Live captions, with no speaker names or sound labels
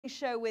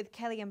Show with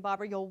Kelly and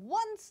Barbara, your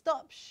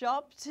one-stop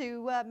shop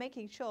to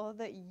making sure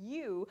that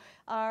you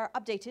are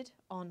updated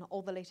on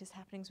all the latest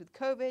happenings with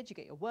COVID. You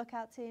get your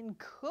workouts in,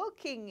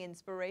 cooking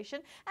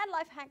inspiration, and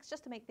life hacks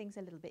just to make things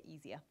a little bit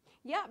easier.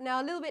 Yeah,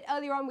 now a little bit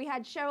earlier on, we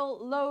had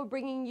Cheryl Lowe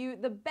bringing you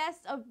the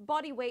best of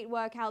body weight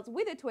workouts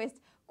with a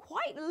twist,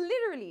 quite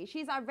literally.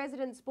 She's our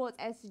resident sports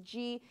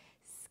SG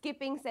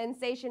skipping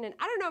sensation, and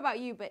I don't know about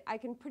you, but I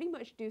can pretty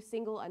much do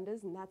single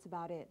unders, and that's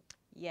about it.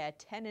 Yeah,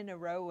 10 in a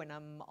row and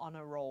I'm on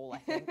a roll, I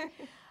think.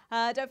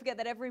 Don't forget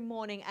that every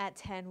morning at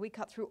 10, we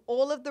cut through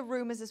all of the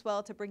rumors as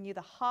well to bring you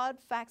the hard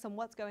facts on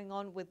what's going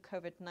on with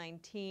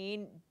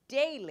COVID-19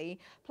 daily.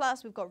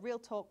 Plus, we've got real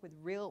talk with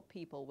real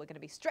people. We're going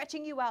to be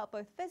stretching you out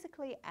both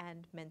physically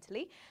and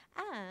mentally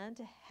and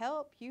to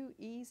help you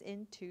ease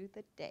into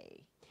the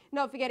day.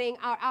 Not forgetting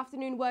our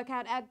afternoon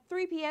workout at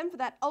 3 p.m. for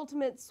that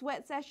ultimate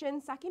sweat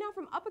session. Sakina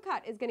from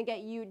Uppercut is going to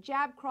get you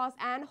jab, cross,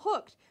 and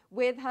hooked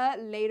with her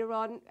later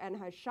on and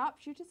her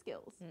sharpshooter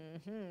skills.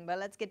 Well,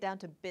 let's get down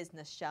to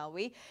business, shall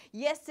we?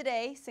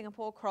 Yesterday,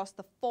 Singapore crossed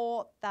the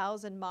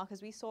 4,000 mark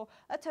as we saw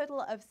a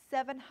total of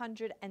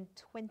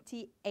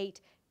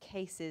 728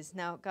 cases.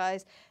 Now,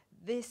 guys,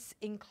 this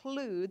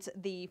includes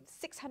the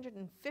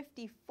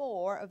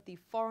 654 of the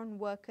foreign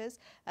workers,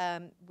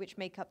 which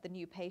make up the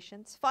new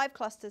patients. 5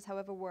 clusters,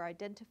 however, were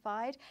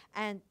identified,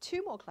 and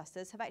 2 more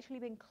clusters have actually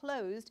been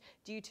closed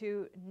due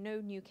to no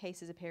new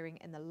cases appearing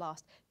in the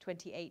last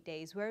 28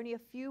 days. We're only a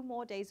few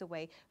more days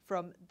away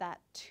from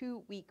that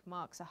 2-week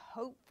mark, so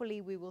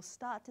hopefully we will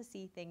start to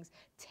see things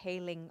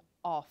tailing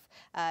off.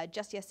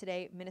 Just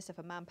yesterday, Minister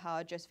for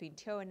Manpower Josephine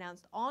Teo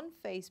announced on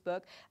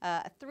Facebook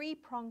a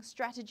 3-pronged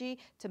strategy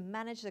to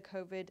manage the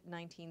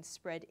COVID-19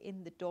 spread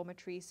in the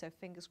dormitories, so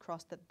fingers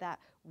crossed that that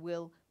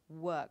will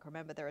work.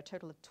 Remember, there are a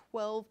total of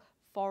 12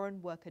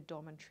 foreign worker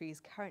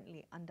dormitories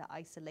currently under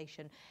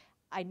isolation.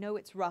 I know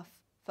it's rough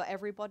for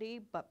everybody,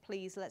 but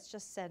please, let's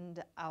just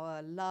send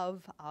our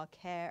love, our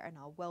care, and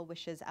our well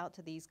wishes out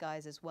to these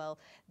guys as well.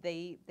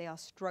 They are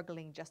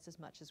struggling just as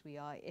much as we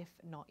are, if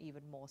not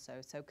even more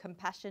so. So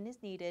compassion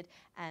is needed,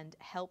 and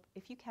help,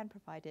 if you can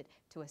provide it,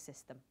 to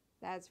assist them.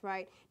 That's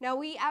right. Now,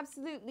 we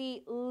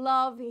absolutely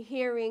love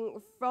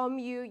hearing from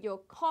you, your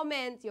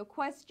comments, your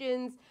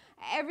questions,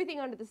 everything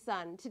under the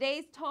sun.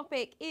 Today's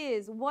topic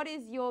is, what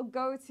is your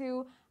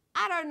go-to,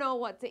 I don't know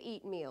what to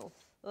eat meal?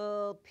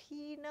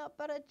 Peanut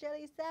butter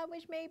jelly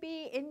sandwich,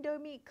 maybe.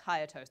 Indomie,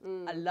 kaya toast.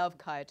 I love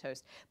kaya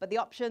toast. But the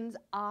options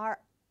are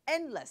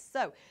endless.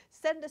 So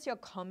send us your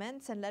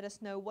comments and let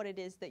us know what it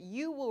is that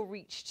you will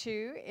reach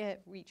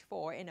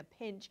for in a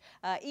pinch.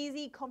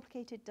 Easy,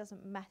 complicated,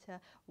 doesn't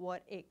matter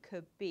what it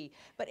could be.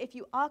 But if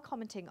you are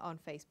commenting on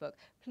Facebook,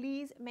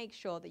 please make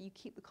sure that you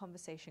keep the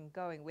conversation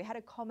going. We had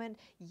a comment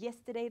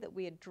yesterday that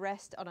we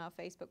addressed on our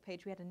Facebook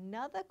page. We had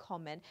another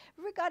comment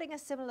regarding a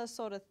similar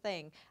sort of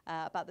thing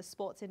about the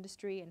sports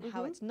industry and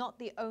how it's not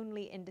the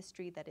only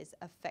industry that is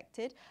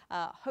affected.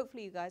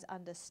 Hopefully you guys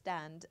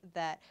understand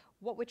that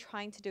what we're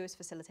trying to do is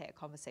facilitate a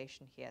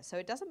conversation here. So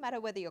it doesn't matter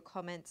whether your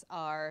comments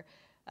are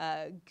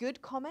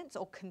good comments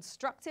or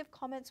constructive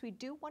comments. We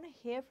do want to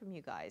hear from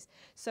you guys.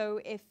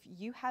 So if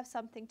you have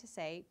something to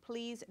say,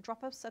 please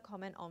drop us a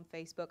comment on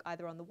Facebook,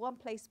 either on the One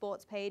Play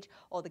Sports page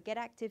or the Get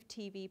Active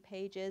TV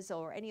pages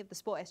or any of the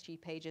Sport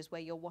SG pages where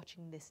you're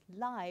watching this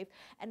live.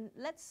 And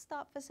let's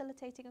start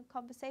facilitating a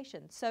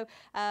conversation. So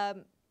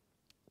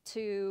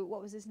to, what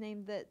was his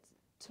name that...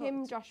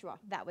 Kim Joshua.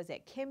 That was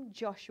it. Kim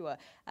Joshua.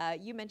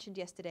 You mentioned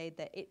yesterday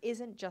that it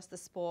isn't just the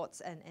sports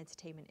and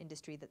entertainment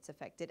industry that's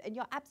affected. And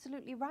you're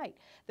absolutely right.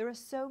 There are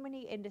so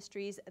many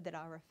industries that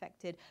are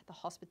affected. The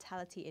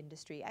hospitality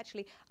industry.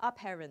 Actually, our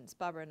parents,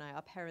 Barbara and I,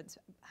 our parents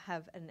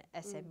have an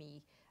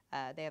SME.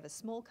 They have a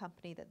small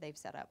company that they've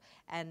set up.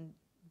 And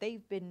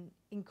they've been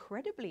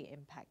incredibly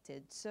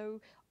impacted.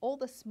 So all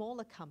the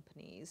smaller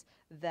companies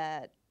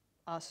that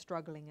are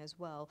struggling as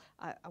well,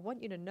 I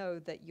want you to know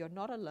that you're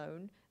not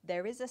alone.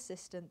 There is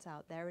assistance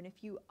out there, and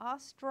if you are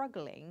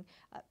struggling,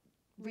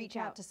 reach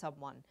out to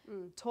someone.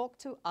 Talk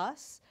to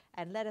us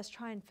and let us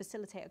try and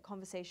facilitate a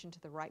conversation to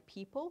the right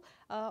people,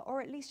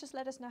 or at least just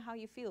let us know how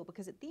you feel,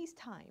 because at these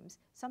times,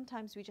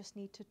 sometimes we just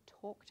need to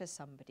talk to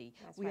somebody.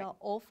 We are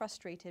all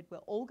frustrated. We're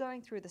all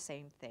going through the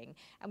same thing,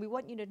 and we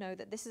want you to know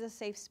that this is a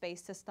safe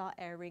space to start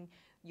airing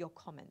your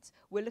comments.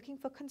 We're looking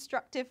for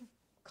constructive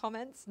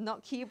comments,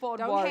 not keyboard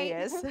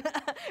warriors.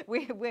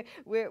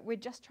 We're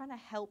just trying to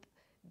help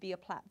be a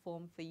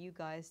platform for you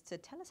guys to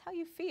tell us how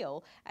you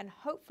feel, and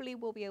hopefully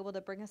we'll be able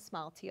to bring a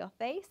smile to your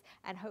face,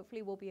 and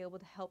hopefully we'll be able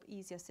to help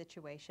ease your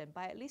situation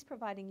by at least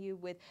providing you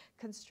with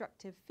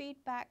constructive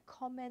feedback,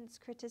 comments,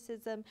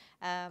 criticism,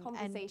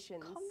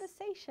 conversations. And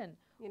conversation.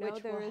 You know,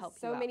 there are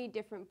so many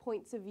different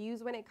points of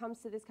views when it comes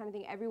to this kind of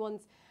thing.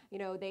 Everyone's, you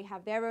know, they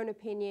have their own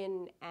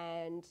opinion,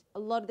 and a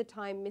lot of the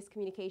time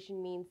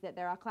miscommunication means that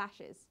there are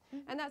clashes.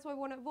 And that's what we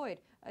want to avoid.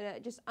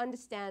 Just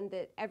understand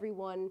that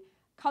everyone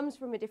comes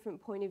from a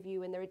different point of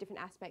view and there are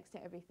different aspects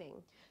to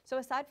everything. So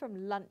aside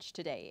from lunch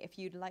today, if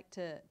you'd like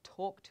to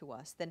talk to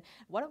us, then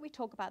why don't we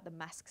talk about the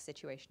mask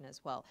situation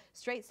as well?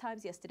 Straits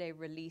Times yesterday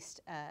released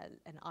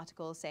an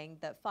article saying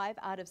that 5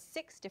 out of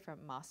 6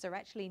 different masks are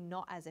actually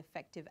not as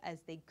effective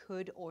as they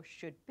could or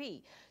should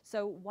be.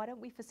 So why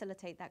don't we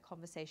facilitate that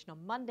conversation?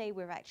 On Monday,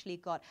 we've actually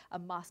got a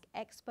mask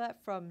expert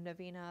from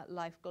Novena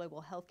Life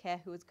Global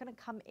Healthcare who is going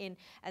to come in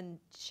and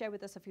share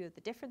with us a few of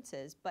the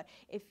differences. But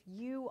if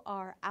you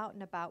are out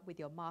and about with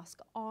your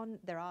mask on,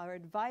 there are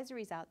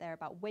advisories out there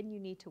about when you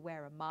need to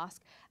wear a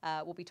mask.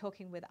 We'll be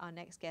talking with our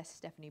next guest,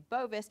 Stephanie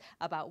Bovis,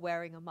 about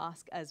wearing a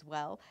mask as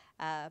well.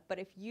 But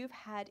if you've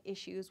had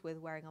issues with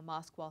wearing a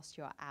mask whilst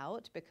you're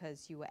out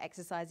because you were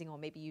exercising or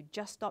maybe you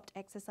just stopped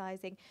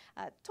exercising,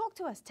 talk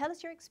to us, tell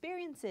us your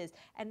experiences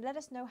and let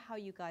us know how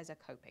you guys are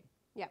coping.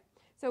 Yeah.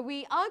 So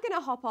we are going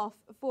to hop off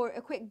for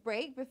a quick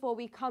break before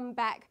we come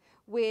back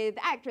with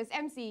actress,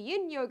 MC,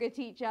 yin yoga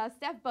teacher,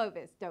 Steph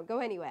Bovis. Don't go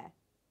anywhere.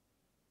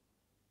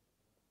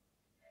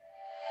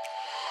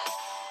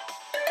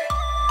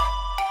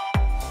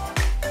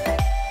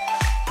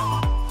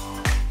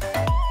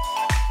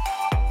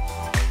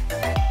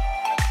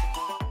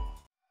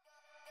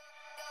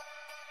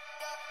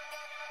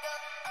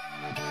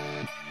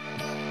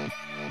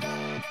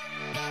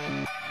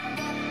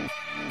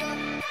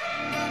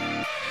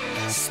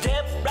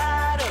 Step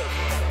right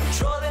up,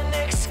 draw the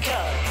next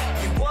card.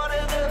 You're one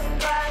of the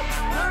bright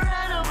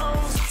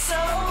animals, so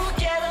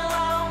get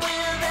along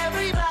with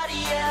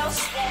everybody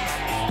else.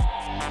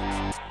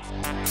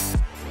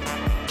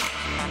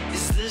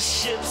 Is this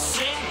ship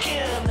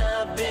sinking?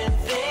 I've been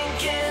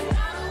thinking.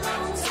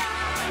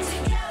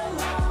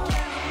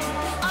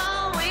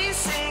 Always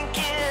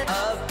sinking.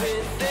 I've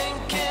been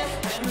thinking.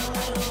 Been a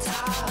little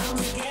time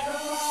to get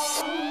along.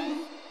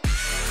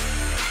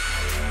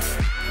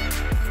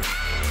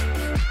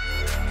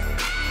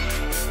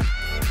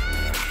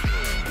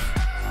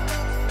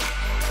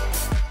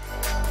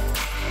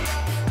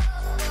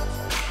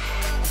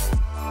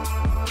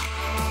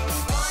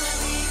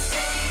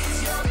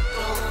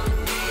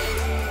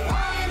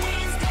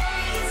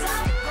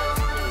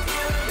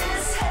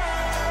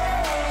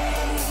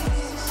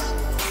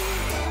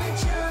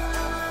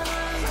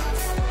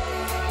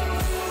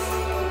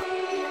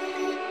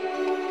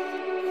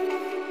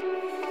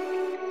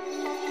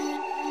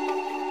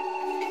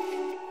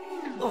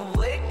 A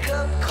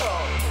wake-up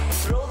call,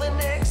 throw the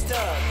next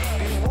up.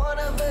 Be one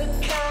of a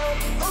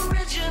kind,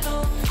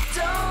 original.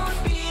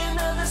 Don't be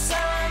another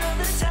sign of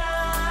the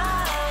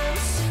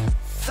times.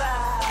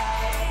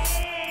 Fight.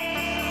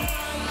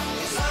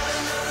 Wanna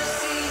know the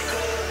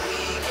secret? We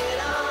get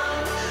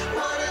on.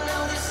 Wanna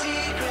know the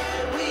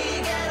secret? We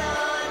get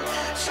on.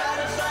 Try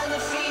to find the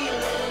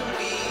feeling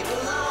we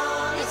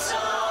belong. It's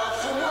all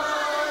for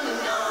one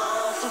and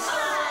all for fun.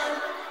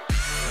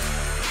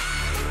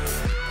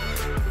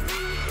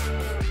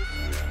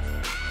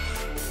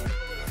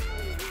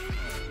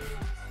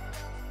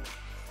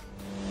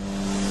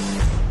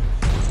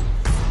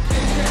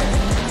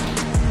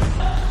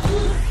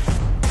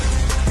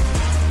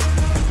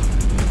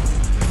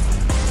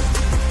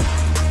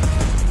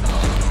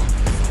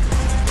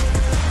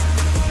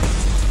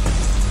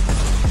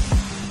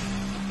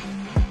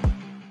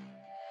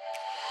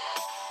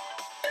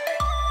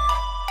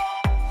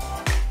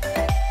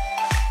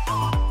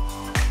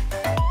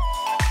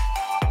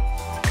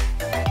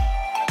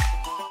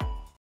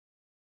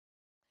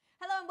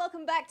 Hello and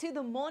welcome back to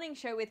the morning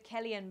show with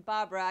Kelly and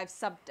Barbara. I've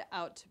subbed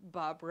out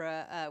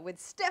Barbara with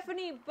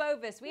Stephanie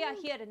Bovis. We are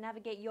here to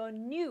navigate your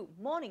new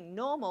morning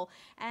normal.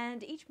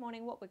 And each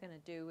morning what we're going to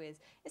do is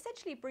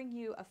essentially bring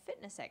you a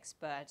fitness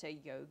expert, a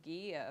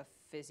yogi, a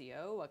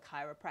physio, a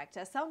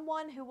chiropractor,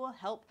 someone who will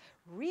help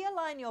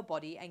realign your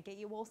body and get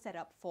you all set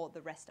up for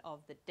the rest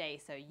of the day.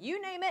 So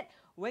you name it,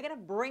 we're going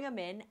to bring them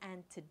in.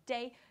 And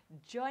today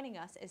joining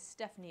us is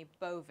Stephanie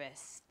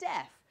Bovis.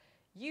 Steph,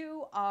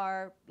 you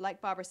are,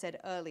 like Barbara said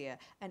earlier,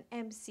 an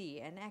MC,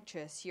 an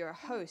actress, you're a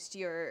host,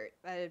 you're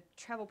a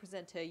travel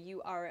presenter,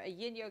 you are a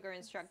yin yoga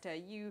instructor,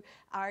 you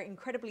are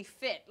incredibly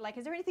fit. Like,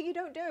 is there anything you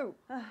don't do?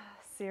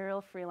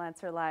 Serial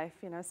freelancer life,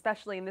 you know,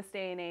 especially in this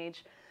day and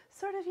age,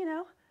 sort of, you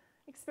know,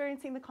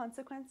 experiencing the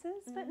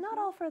consequences, but not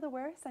all for the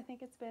worse. I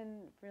think it's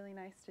been really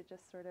nice to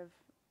just sort of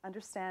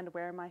understand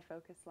where my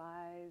focus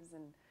lies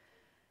and,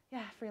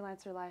 yeah,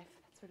 freelancer life.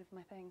 Sort of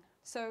my thing.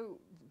 So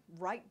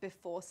right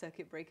before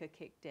circuit breaker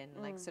kicked in,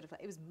 like sort of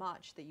like, it was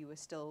March that you were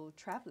still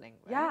traveling,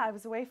 right? Yeah, I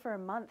was away for a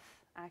month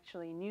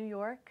actually, New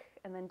York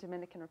and then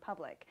Dominican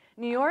Republic.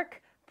 New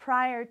York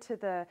prior to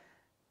the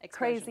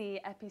Explosion. crazy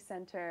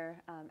epicenter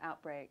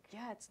outbreak.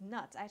 Yeah, it's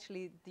nuts.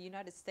 Actually, the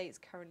United States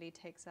currently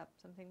takes up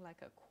something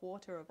like a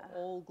quarter of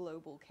all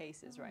global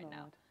cases right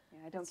now.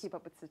 Yeah, I don't keep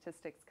up with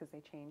statistics because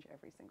they change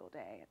every single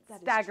day. That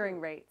It's is staggering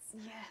true. rates.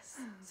 Yes.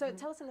 So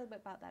tell us a little bit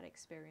about that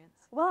experience.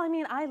 Well, I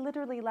mean, I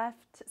literally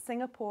left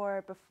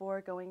Singapore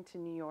before going to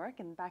New York,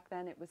 and back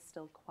then it was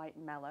still quite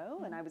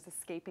mellow, and I was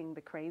escaping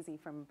the crazy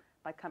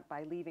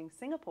by leaving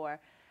Singapore.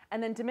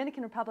 And then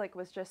Dominican Republic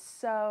was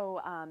just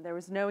so, there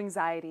was no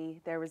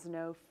anxiety, there was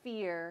no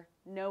fear,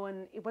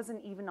 it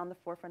wasn't even on the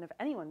forefront of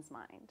anyone's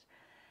mind.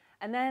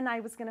 And then I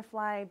was going to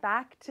fly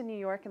back to New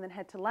York and then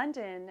head to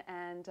London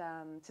and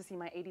to see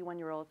my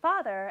 81-year-old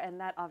father, and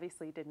that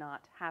obviously did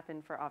not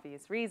happen for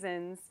obvious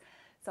reasons.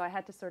 So I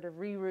had to sort of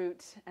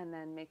reroute and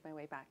then make my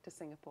way back to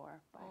Singapore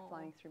by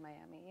flying through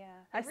Miami. Yeah,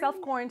 I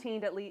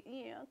self-quarantined at least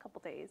a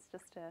couple days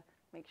just to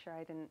make sure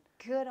I didn't.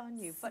 Good on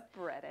you, but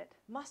spread it.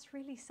 Must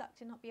really suck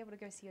to not be able to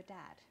go see your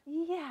dad.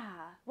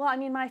 Yeah. Well, I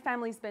mean, my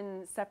family's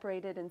been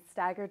separated and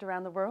staggered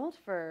around the world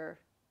for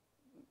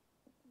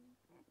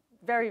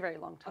very, very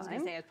long time. I was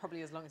going to say it's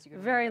probably as long as you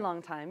can Very remember.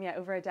 long time, yeah,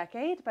 over a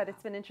decade. But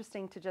it's been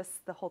interesting to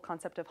just the whole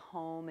concept of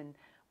home and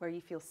where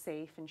you feel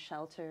safe and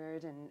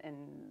sheltered, and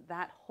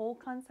that whole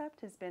concept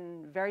has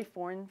been very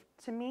foreign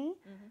to me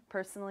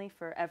personally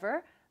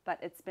forever, but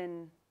it's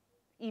been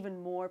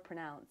even more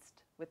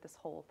pronounced with this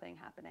whole thing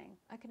happening.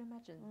 I can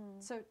imagine.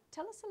 So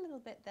tell us a little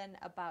bit then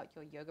about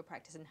your yoga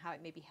practice and how it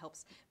maybe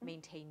helps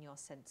maintain your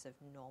sense of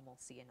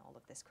normalcy in all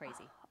of this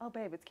crazy. Oh,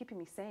 babe, it's keeping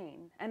me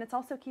sane. And it's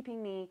also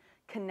keeping me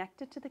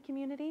connected to the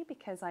community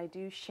because I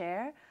do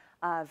share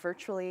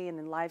virtually and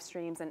in live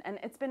streams. And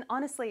it's been,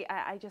 honestly,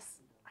 I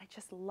just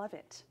love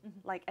it.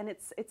 Like, and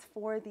it's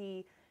for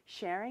the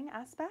sharing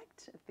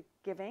aspect, the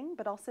giving,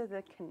 but also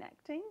the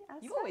connecting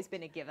aspect. You've always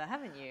been a giver,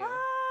 haven't you?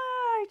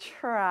 I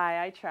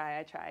try.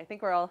 I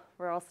think we're all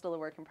still a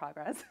work in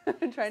progress.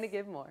 Trying to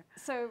give more.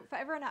 So for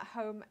everyone at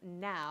home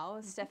now,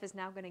 Steph is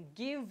now going to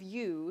give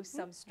you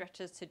some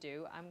stretches to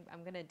do.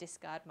 I'm going to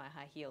discard my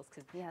high heels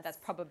because that's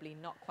probably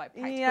not quite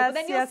practical. But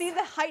then you'll see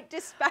the height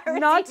disparity.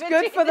 Not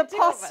good for the two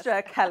of us.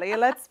 posture, Kelly.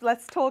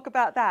 Let's talk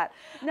about that.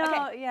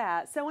 No,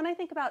 yeah. So when I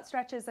think about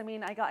stretches, I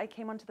mean, I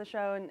came onto the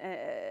show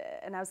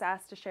and I was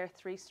asked to share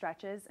 3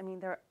 stretches. I mean,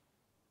 there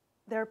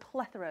are a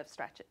plethora of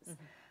stretches.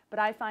 But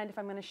I find if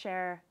I'm going to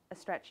share a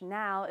stretch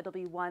now, it'll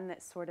be one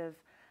that sort of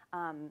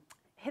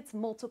hits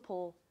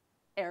multiple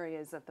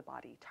areas of the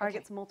body,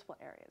 targets multiple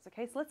areas.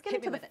 Okay, so let's get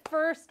into the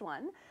first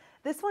one.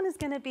 This one is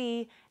going to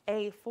be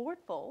a forward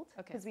fold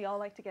because we all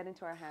like to get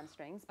into our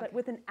hamstrings, but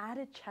with an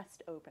added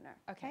chest opener.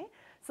 Okay,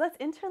 so let's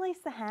interlace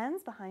the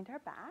hands behind our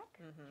back.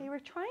 Okay, we're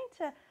trying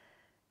to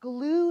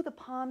glue the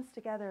palms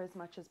together as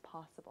much as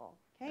possible.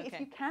 Okay? If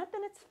you can't,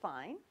 then it's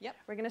fine.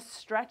 We're going to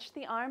stretch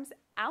the arms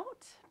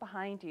out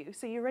behind you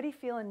so you already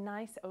feel a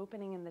nice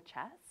opening in the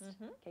chest.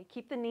 Okay,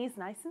 keep the knees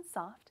nice and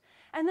soft.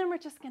 And then we're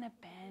just going to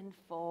bend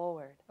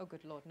forward. Oh,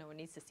 good Lord, no one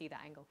needs to see that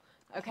angle.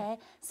 Okay,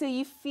 so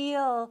you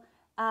feel,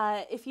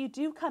 if you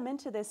do come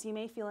into this, you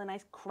may feel a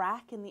nice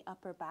crack in the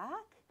upper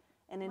back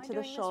and into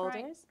the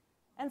shoulders.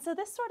 And so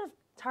this sort of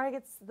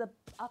targets the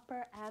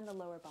upper and the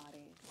lower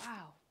body.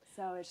 Wow.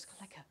 So it's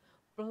just like a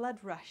blood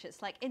rush.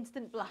 It's like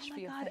instant blush for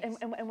your face.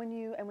 And when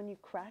you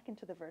crack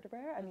into the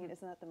vertebrae, I mean,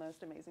 isn't that the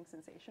most amazing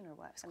sensation or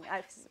what? I mean,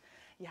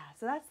 yeah,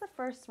 so that's the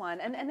first one.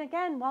 And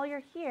again, while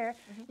you're here,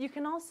 you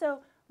can also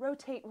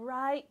rotate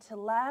right to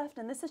left.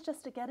 And this is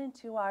just to get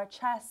into our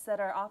chests that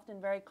are often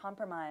very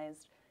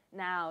compromised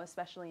now,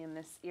 especially in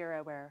this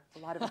era where a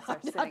lot of us are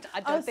sitting.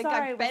 I don't think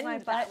I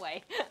bend that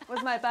way.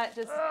 Was my butt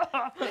just...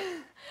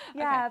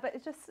 Yeah, but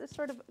it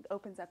sort of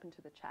opens up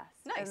into the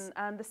chest. Nice.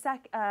 And the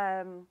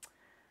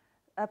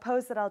a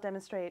pose that I'll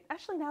demonstrate,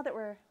 actually now that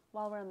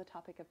while we're on the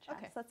topic of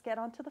chest, let's get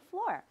onto the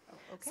floor.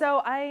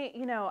 So I'm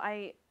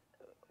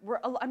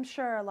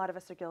sure a lot of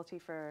us are guilty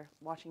for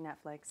watching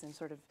Netflix and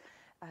sort of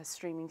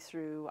streaming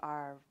through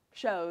our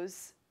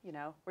shows. You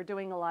know, we're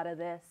doing a lot of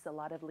this, a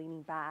lot of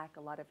leaning back,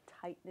 a lot of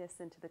tightness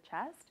into the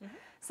chest.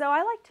 So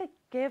I like to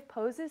give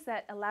poses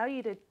that allow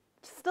you to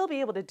still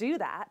be able to do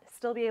that,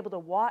 still be able to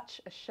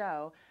watch a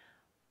show,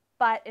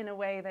 but in a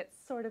way that's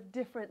sort of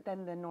different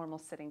than the normal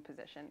sitting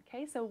position.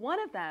 Okay, so one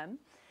of them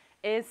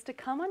is to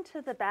come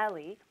onto the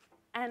belly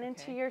and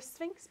into your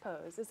Sphinx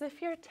pose, as if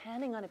you're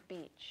tanning on a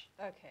beach.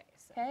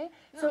 Okay,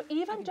 so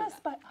even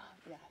just by,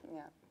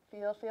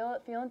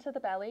 feel into the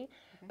belly,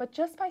 but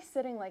just by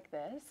sitting like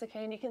this,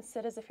 okay, and you can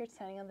sit as if you're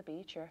standing on the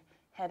beach, your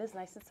head is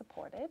nice and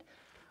supported.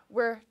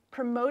 We're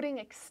promoting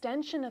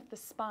extension of the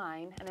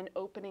spine and an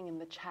opening in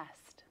the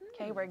chest.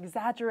 Okay, we're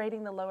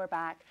exaggerating the lower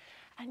back,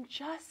 and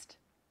just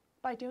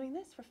by doing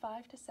this for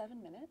 5 to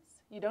 7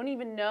 minutes, you don't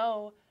even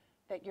know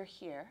that you're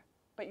here,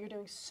 but you're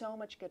doing so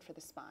much good for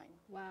the spine.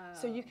 Wow.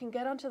 So you can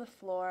get onto the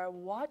floor,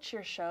 watch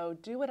your show,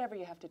 do whatever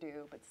you have to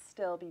do, but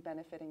still be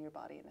benefiting your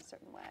body in a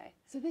certain way.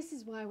 So this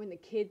is why when the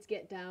kids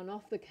get down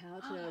off the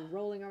couch and are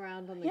rolling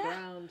around on the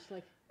ground,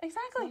 like,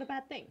 exactly, it's not a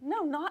bad thing.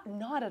 No,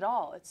 not at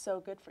all. It's so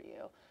good for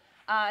you.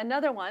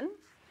 Another one,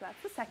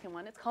 that's the second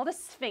one. It's called a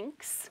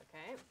Sphinx.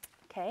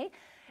 Okay.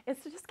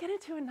 It's to just get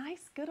into a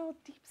nice, good old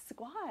deep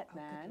squat,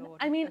 man.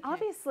 I mean,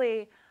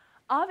 obviously,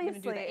 I'm gonna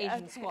do the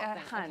Asian squat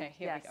thing. Okay,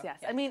 here we go. Yes.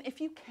 I mean, if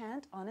you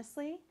can't,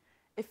 honestly,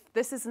 if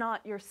this is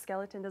not, your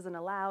skeleton doesn't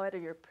allow it, or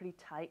you're pretty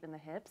tight in the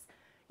hips,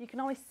 you can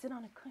always sit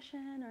on a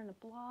cushion or in a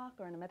block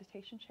or in a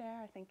meditation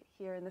chair. I think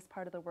here in this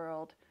part of the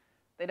world,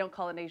 they don't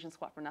call it an Asian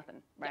squat for nothing,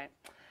 right?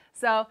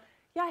 So,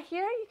 yeah,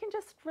 here you can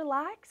just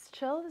relax,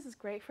 chill. This is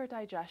great for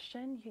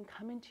digestion. You can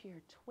come into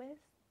your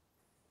twist.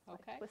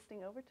 Okay. Like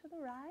twisting over to the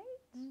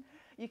right.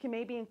 You can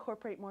maybe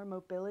incorporate more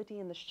mobility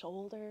in the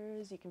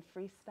shoulders. You can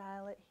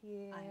freestyle it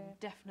here. I'm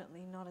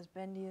definitely not as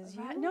bendy as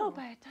you. Right. No,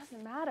 but it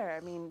doesn't matter. I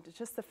mean,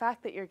 just the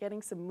fact that you're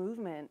getting some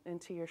movement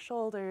into your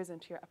shoulders,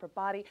 into your upper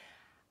body.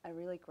 A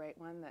really great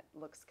one that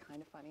looks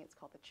kind of funny, it's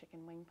called the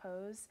chicken wing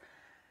pose.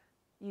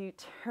 You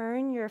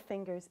turn your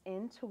fingers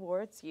in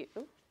towards you,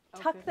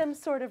 tuck them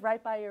sort of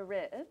right by your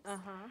ribs,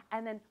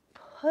 and then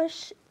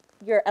push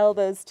your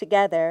elbows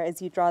together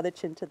as you draw the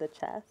chin to the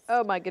chest.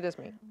 Oh my goodness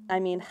me. I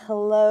mean,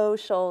 hello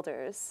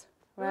shoulders,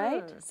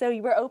 right? So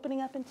we're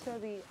opening up into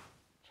the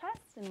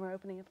chest and we're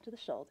opening up to the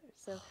shoulders.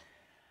 So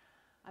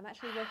I'm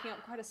actually working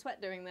up quite a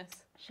sweat doing this.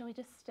 shall we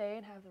just stay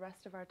and have the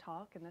rest of our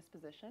talk in this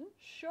position?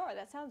 Sure,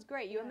 that sounds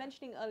great. You were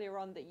mentioning earlier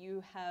on that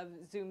you have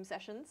Zoom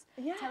sessions.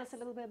 Yes. Tell us a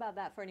little bit about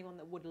that for anyone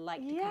that would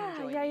like to come and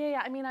join you.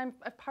 Yeah. I mean,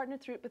 I've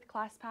partnered through it with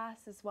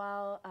ClassPass as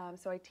well.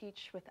 So I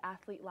teach with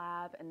Athlete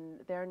Lab, and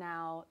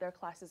their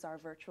classes are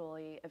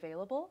virtually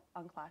available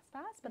on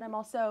ClassPass. But I'm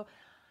also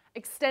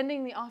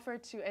extending the offer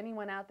to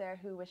anyone out there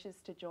who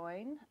wishes to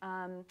join.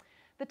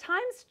 The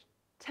times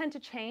tend to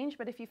change,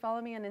 but if you follow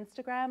me on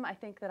Instagram, I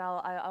think that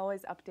I'll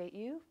always update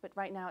you. But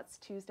right now it's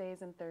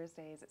Tuesdays and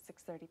Thursdays at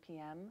 6:30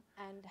 p.m.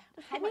 And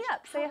hit me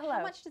up, say hello.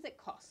 How much does it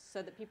cost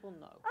so that people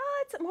know?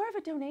 It's more of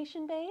a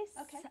donation base.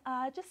 Okay.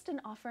 Just an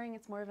offering.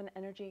 It's more of an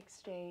energy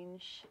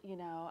exchange, you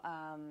know.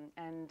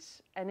 And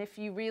if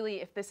you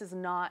really, if this is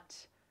not,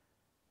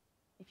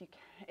 if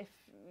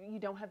you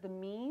don't have the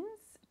means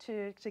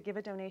to give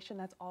a donation,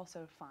 that's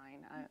also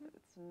fine.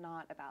 It's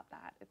not about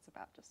that. It's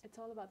about just. It's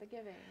all about the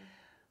giving.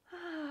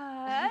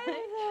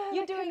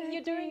 You're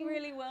doing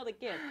really well to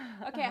give.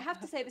 Okay, I have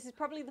to say this is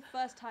probably the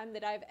first time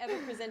that I've ever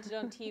presented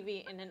on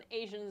TV in an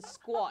Asian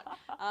squat.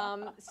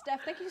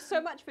 Steph, thank you so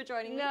much for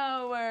joining me.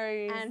 No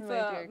worries. And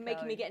for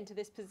making me get into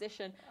this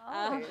position.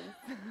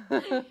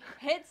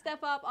 Hit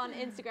Steph up on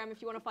Instagram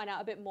if you want to find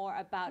out a bit more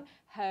about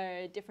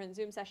her different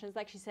Zoom sessions.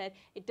 Like she said,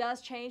 it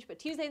does change, but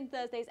Tuesdays and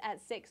Thursdays at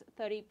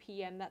 6:30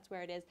 p.m. That's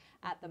where it is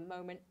at the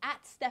moment. At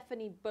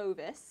Stephanie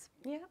Bovis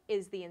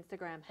is the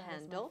Instagram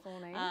handle.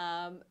 Full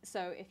name.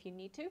 So if you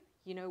need to,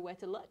 you know where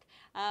to look.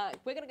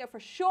 We're going to go for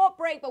a short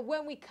break, but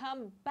when we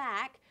come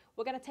back,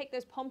 we're going to take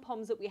those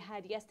pom-poms that we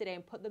had yesterday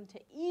and put them to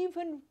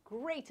even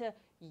greater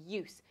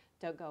use.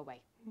 Don't go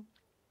away.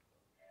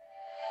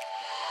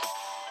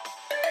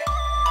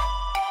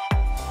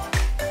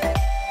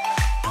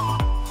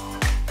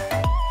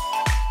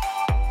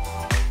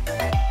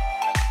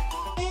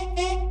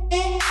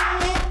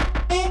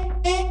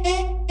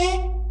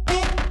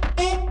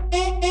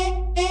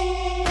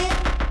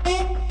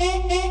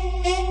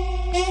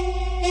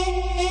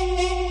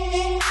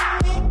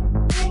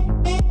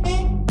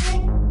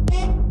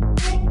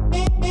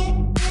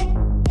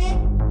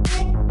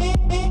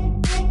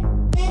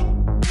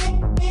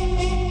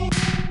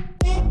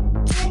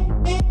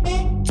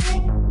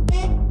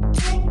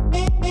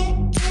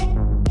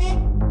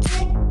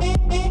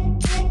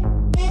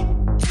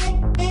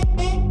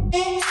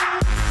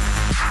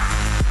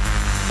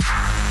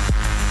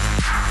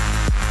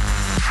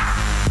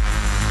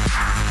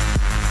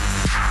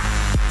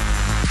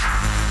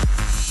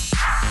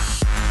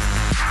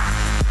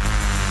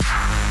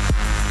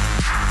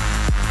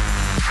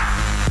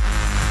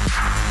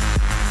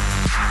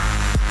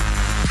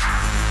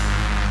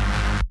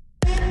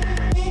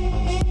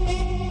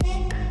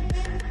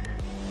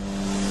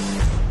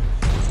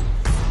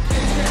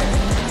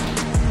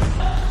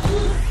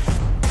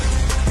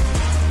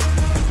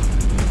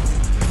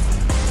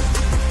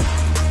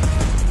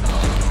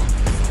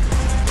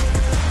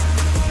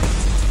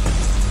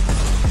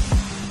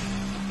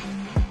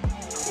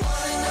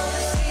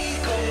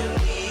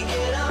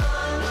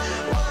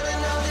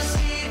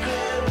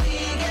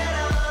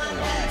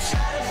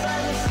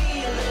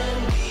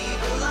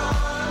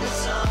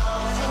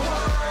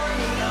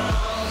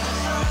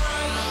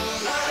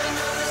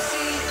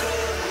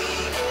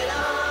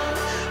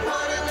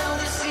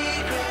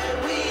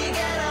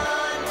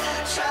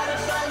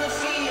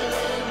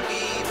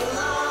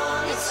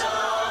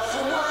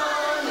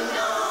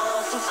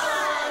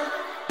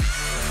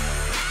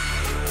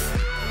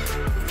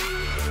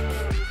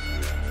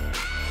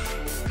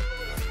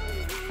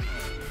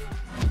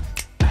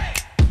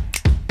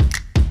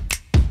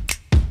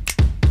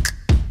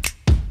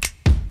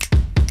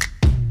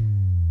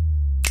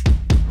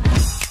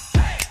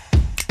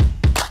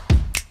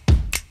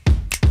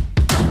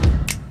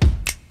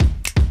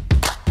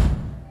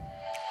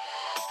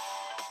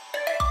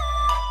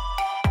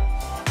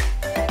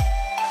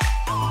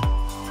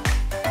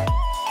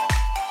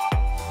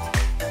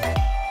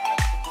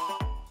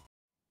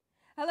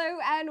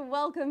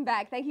 Welcome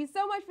back. Thank you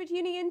so much for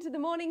tuning in to the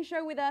morning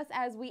show with us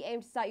as we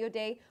aim to start your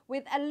day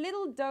with a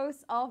little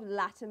dose of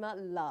Latimer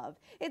love.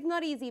 It's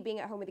not easy being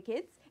at home with the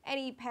kids.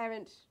 Any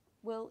parent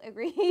will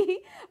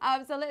agree.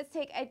 So let's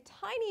take a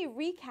tiny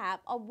recap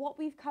of what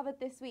we've covered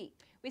this week.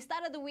 We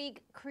started the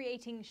week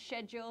creating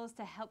schedules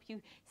to help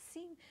you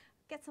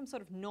get some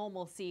sort of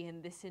normalcy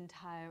in this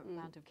entire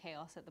amount of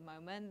chaos at the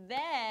moment.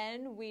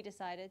 Then we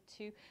decided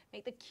to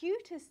make the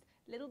cutest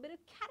little bit of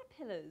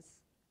caterpillars.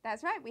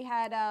 That's right. We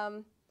had,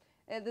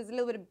 there's a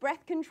little bit of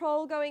breath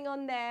control going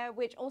on there,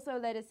 which also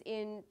led us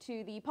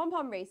into the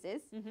pom-pom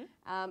races.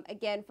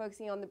 Again,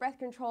 focusing on the breath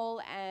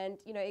control, and,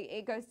 you know,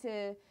 it goes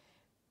to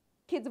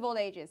kids of all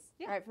ages,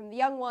 right? From the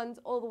young ones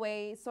all the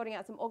way, sorting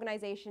out some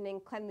organization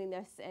and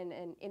cleanliness and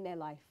in their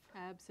life.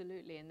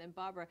 Absolutely. And then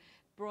Barbara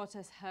brought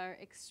us her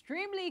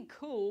extremely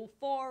cool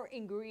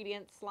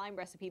 4-ingredient slime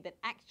recipe that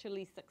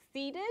actually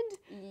succeeded.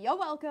 You're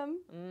welcome.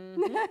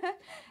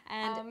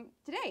 And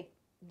today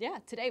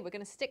we're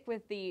going to stick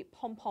with the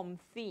pom-pom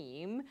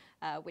theme,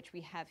 which we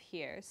have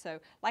here. So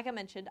like I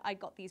mentioned, I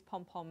got these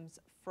pom-poms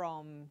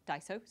from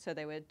Daiso, so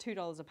they were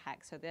 $2 a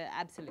pack, so they're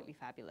absolutely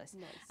fabulous.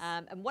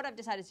 Nice. And what I've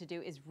decided to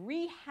do is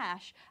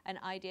rehash an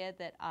idea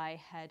that I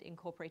had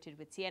incorporated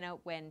with Sienna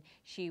when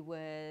she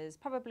was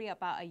probably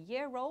about a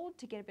year old,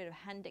 to get a bit of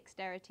hand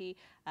dexterity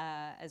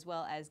as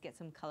well as get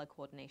some color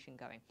coordination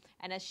going.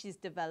 And as she's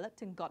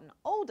developed and gotten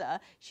older,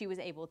 she was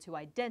able to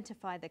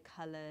identify the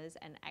colors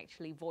and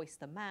actually voice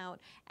them out.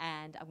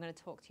 And I'm going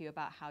to talk to you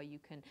about how you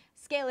can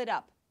scale it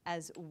up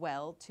as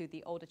well to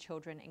the older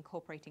children,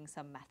 incorporating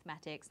some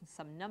mathematics and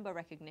some number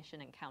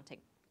recognition and counting.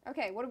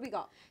 Okay, what have we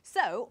got?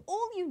 So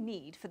all you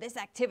need for this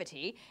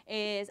activity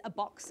is a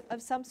box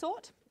of some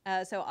sort.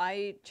 So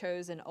I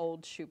chose an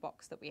old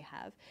shoebox that we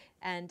have,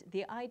 and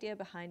the idea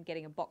behind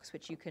getting a box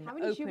which you can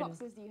open... How many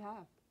shoeboxes do you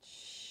have?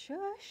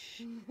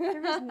 Shush.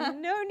 There is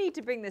no need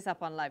to bring this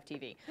up on live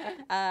TV.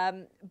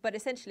 But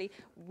essentially,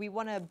 we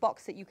want a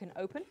box that you can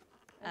open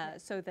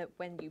so that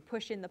when you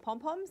push in the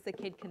pom-poms, the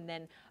kid can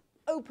then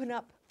open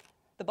up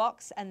the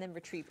box and then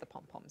retrieve the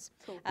pom-poms.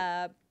 Cool.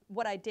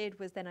 What I did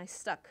was then I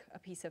stuck a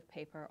piece of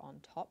paper on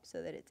top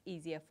so that it's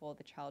easier for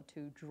the child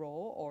to draw,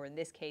 or in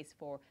this case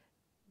for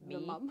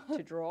me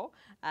to draw.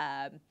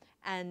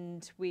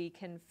 And we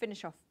can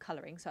finish off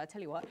colouring. So I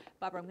tell you what,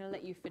 Barbara, I'm going to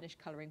let you finish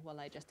colouring while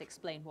I just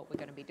explain what we're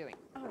going to be doing.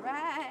 All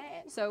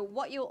right. So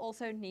what you'll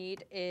also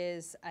need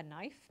is a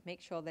knife.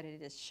 Make sure that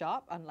it is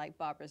sharp, unlike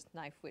Barbara's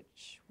knife,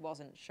 which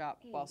wasn't sharp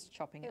whilst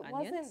chopping onions.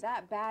 It wasn't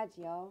that bad,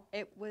 y'all.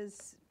 It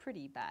was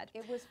pretty bad.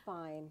 It was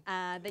fine.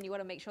 Then you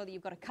want to make sure that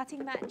you've got a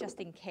cutting mat just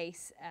in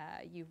case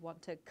you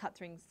want to cut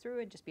things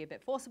through and just be a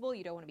bit forcible.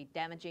 You don't want to be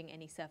damaging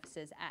any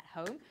surfaces at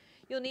home.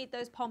 You'll need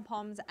those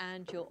pom-poms,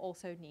 and you'll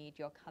also need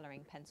your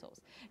colouring pencils.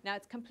 Now,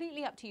 it's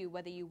completely up to you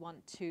whether you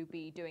want to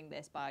be doing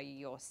this by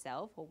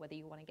yourself or whether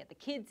you want to get the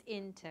kids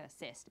in to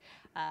assist.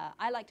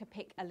 I like to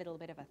pick a little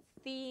bit of a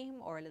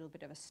theme or a little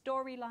bit of a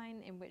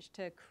storyline in which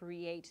to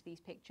create these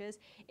pictures.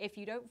 If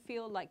you don't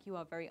feel like you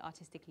are very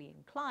artistically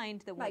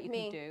inclined, then what you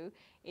can do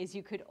is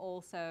you could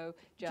also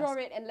just... Draw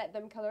it and let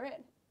them colour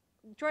it.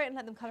 Draw it and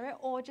let them colour it,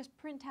 or just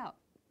print out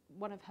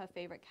one of her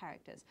favorite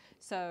characters.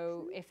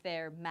 So if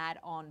they're mad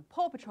on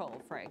Paw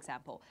Patrol, for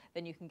example,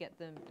 then you can get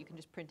them, you can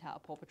just print out a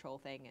Paw Patrol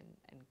thing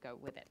and go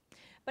with it.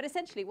 But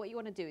essentially what you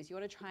want to do is you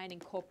want to try and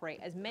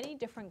incorporate as many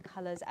different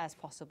colors as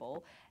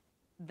possible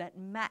that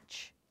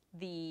match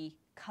the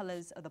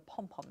colors of the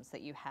pom-poms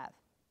that you have.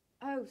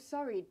 Oh,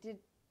 sorry,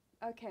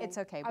 okay. It's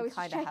okay. I was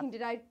checking,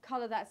 did I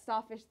colour that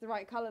starfish the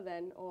right colour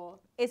then, or?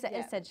 It's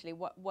essentially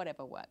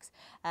whatever works.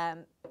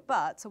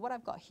 So what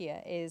I've got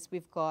here is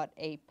we've got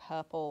a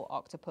purple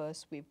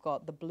octopus, we've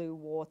got the blue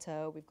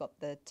water, we've got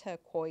the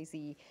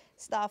turquoisey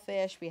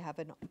starfish, we have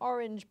an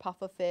orange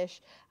pufferfish,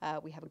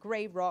 we have a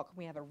grey rock, and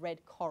we have a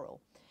red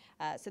coral.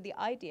 So the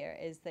idea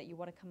is that you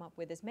want to come up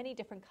with as many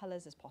different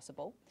colours as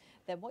possible.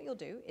 Then what you'll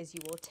do is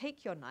you will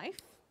take your knife.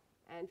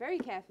 And very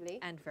carefully.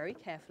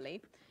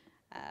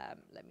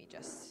 Let me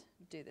just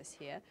do this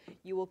here.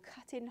 You will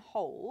cut in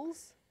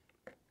holes.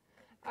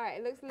 All right,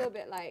 it looks a little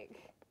bit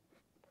like,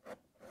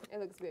 it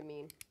looks a bit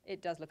mean.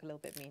 It does look a little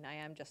bit mean. I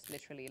am just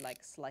literally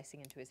like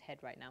slicing into his head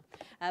right now.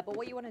 But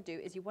what you want to do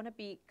is you want to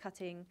be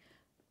cutting...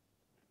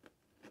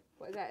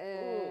 What is that?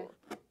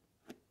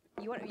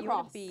 You want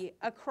to be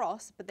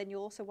across, but then you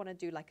also want to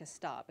do like a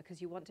star,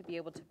 because you want to be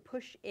able to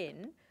push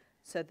in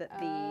so that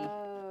the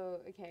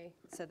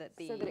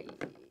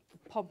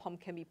pom-pom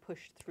can be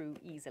pushed through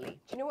easily.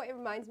 Do you know what it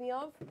reminds me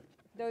of?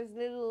 Those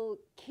little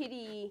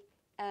kiddie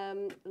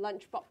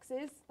lunch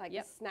boxes, like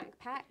the snack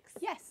packs.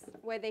 Yes.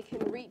 Where they can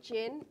reach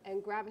in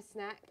and grab a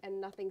snack and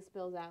nothing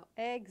spills out.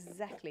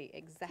 Exactly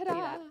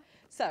that.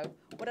 So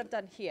what I've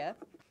done here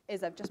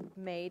is I've just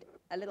made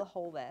a little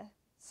hole there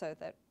so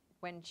that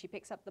when she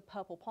picks up the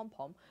purple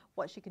pom-pom,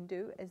 what she can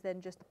do is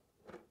then just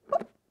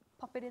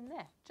pop it in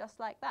there, just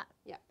like that.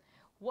 Yeah.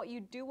 What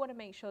you do want to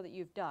make sure that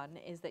you've done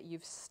is that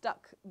you've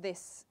stuck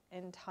this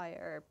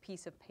entire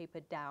piece of paper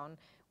down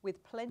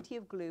with plenty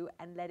of glue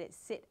and let it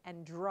sit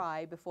and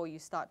dry before you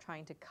start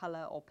trying to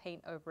colour or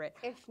paint over it.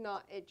 If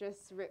not, it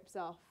just rips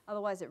off.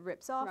 Otherwise it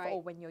rips off, right. Or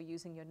when you're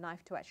using your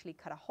knife to actually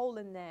cut a hole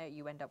in there,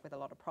 you end up with a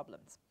lot of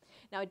problems.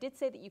 Now, I did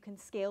say that you can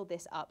scale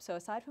this up. So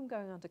aside from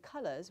going on to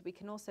colours, we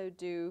can also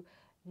do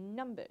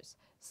numbers.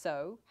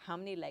 So how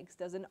many legs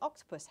does an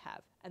octopus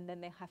have? And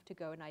then they have to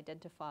go and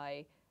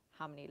identify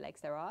how many legs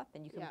there are.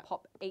 Then you can Yeah.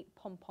 pop 8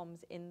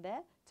 pom-poms in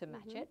there to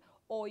match it.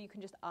 Or you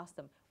can just ask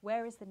them,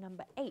 where is the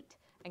number 8?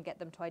 And get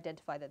them to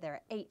identify that there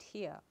are 8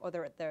 here, or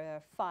there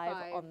are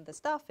 5 on the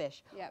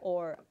starfish. Yep.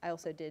 Or I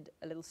also did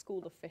a little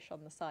school of fish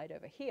on the side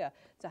over here.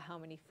 So how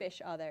many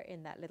fish are there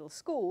in that little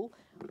school?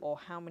 Or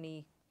how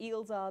many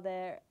eels are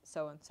there?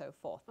 So on and so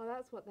forth. Oh,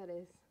 that's what that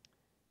is.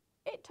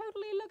 It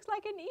totally looks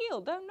like an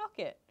eel. Don't knock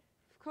it.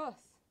 Of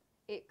course.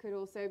 It could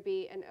also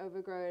be an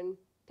overgrown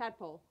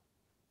tadpole.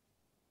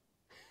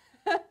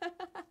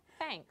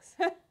 Thanks.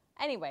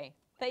 Anyway,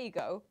 there you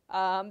go.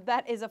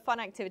 That is a fun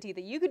activity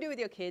that you can do with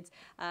your kids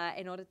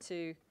in order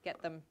to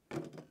get them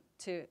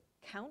to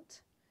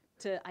count,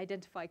 to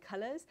identify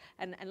colors.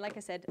 And like I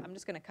said, I'm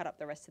just going to cut up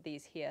the rest of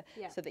these here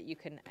so that you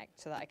can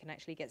so that I can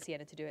actually get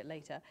Sienna to do it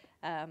later.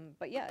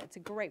 But yeah, it's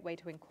a great way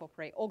to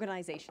incorporate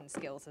organization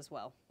skills as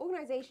well.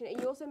 Organization,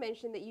 and you also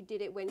mentioned that you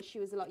did it when she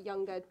was a lot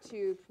younger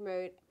to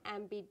promote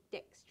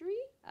ambidextry?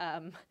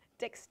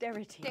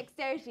 Dexterity.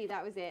 Dexterity,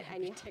 that was it.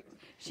 And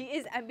She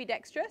is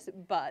ambidextrous,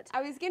 but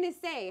I was going to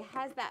say,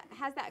 has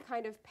that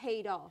kind of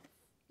paid off?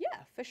 yeah,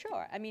 for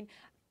sure. I mean,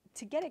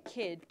 to get a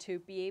kid to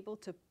be able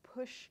to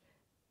push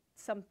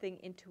something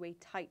into a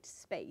tight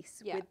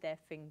space with their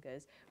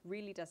fingers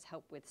really does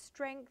help with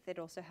strength. It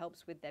also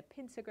helps with their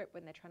pincer grip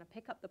when they're trying to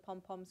pick up the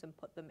pom-poms and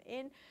put them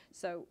in.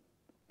 So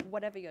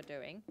whatever you're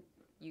doing,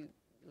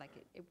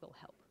 it will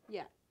help.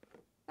 Yeah.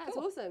 That's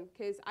awesome,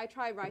 because I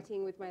try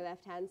writing with my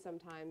left hand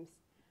sometimes,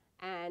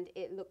 and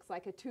it looks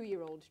like a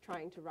 2-year-old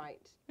trying to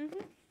write.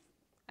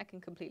 I can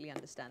completely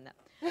understand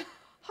that.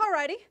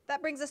 Alrighty,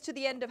 that brings us to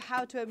the end of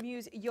How to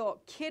Amuse Your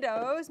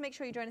Kiddos. Make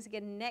sure you join us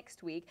again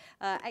next week.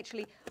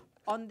 Actually,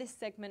 on this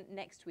segment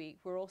next week,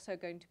 we're also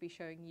going to be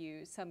showing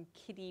you some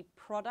kiddie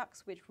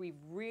products which we've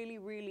really,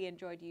 really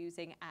enjoyed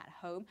using at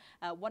home.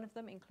 One of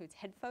them includes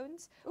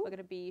headphones. We're going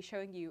to be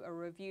showing you a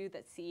review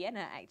that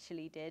Sienna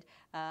actually did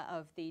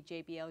of the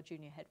JBL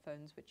Junior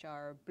headphones, which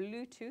are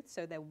Bluetooth,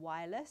 so they're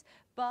wireless.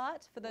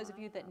 But for those of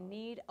you that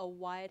need a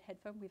wired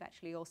headphone, we've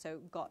actually also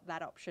got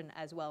that option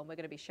as well. And we're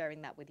going to be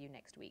sharing that with you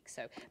next week.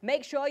 So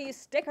make sure you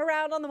stick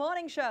around on the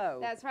morning show.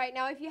 That's right.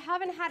 Now, if you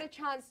haven't had a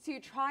chance to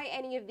try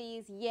any of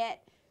these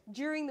yet,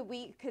 during the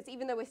week, because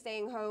even though we're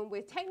staying home,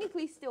 we're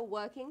technically still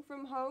working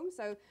from home,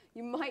 so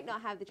you might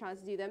not have the chance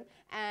to do them.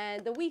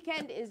 And the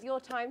weekend is your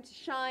time to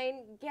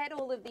shine. Get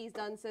all of these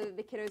done so that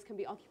the kiddos can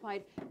be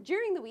occupied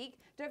during the week.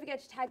 Don't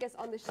forget to tag us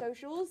on the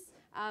socials.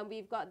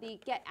 We've got the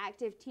Get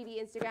Active TV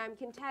Instagram. You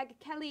can tag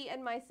Kelly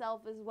and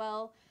myself as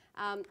well.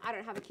 I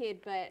don't have a kid,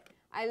 but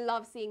I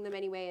love seeing them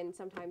anyway, and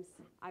sometimes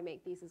I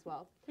make these as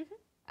well.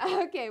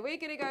 Okay, we're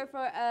going to go for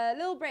a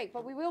little break,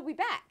 but we will be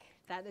back.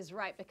 That is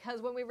right,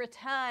 because when we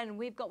return,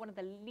 we've got one of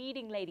the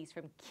leading ladies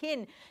from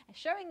Kin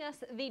showing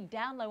us the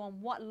down low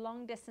on what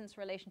long-distance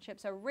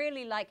relationships are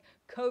really like,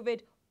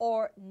 COVID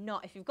or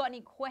not. If you've got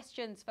any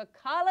questions for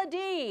Carla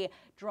D,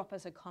 drop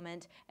us a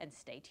comment and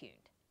stay tuned.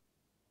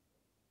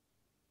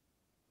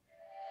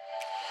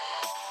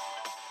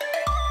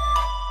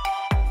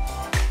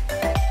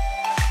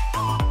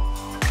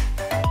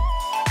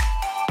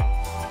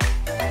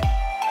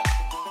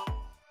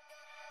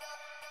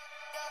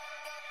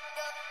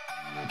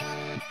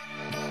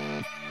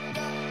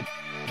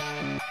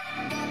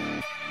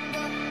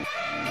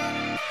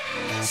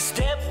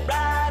 Step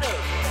right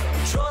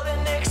up, draw the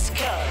next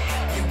card.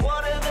 You're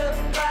one of the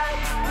black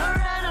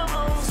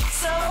animals,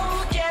 so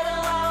get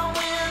along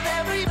with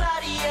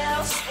everybody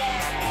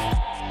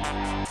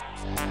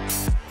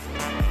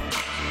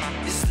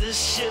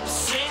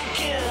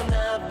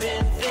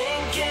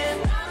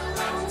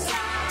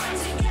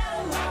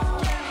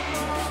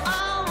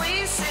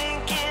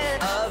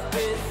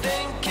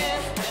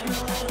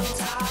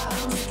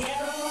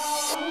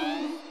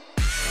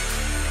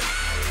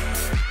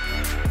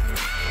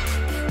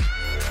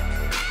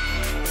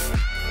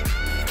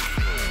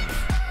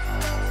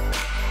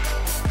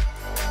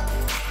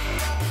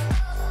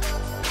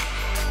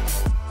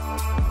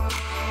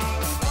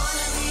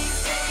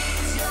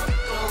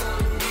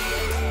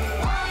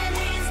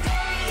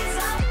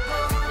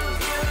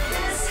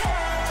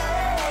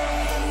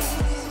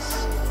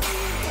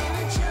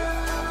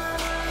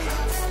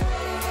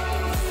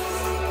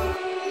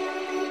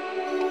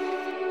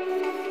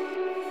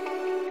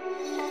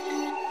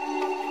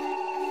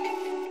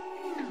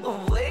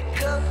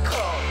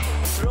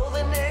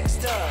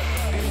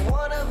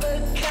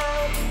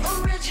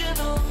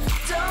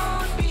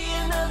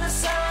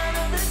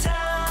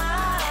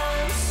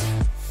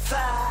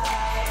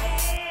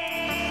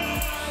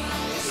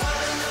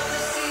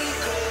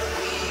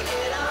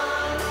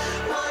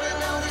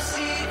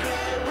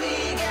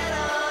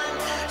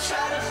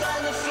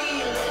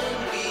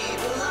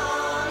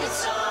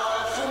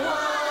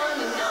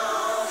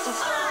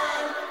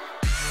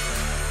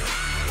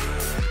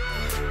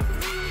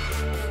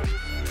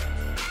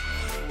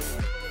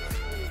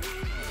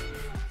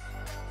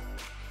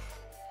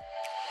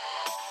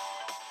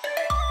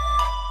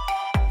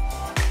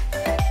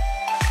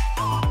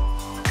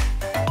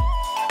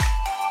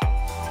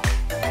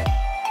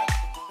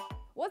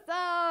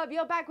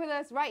with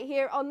us right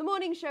here on the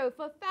morning show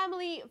for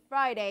Family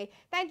Friday.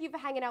 Thank you for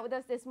hanging out with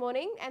us this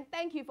morning, and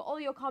thank you for all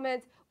your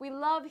comments. We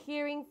love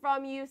hearing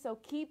from you, so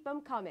keep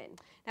them coming.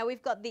 Now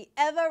we've got the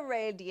ever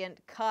radiant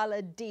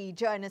Carla D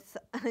join us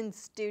in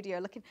studio,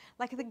 looking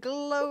like the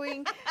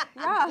glowing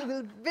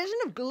the vision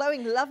of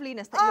glowing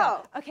loveliness that you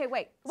are. Okay,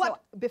 wait.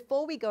 What? So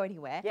before we go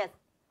anywhere, Yes.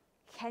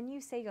 can you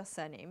say your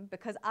surname?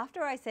 Because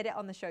after I said it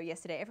on the show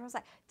yesterday, everyone was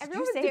like, "Did Everyone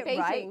you was say it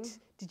debating. right?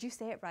 Did you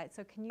say it right?"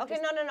 So can you Okay,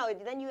 just no.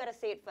 Then you gotta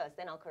say it first.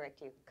 Then I'll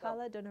correct you. Go.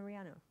 Carla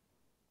Donoriano.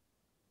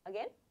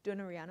 Again?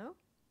 Donoriano.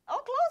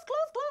 Oh,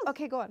 close.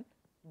 Okay, go on.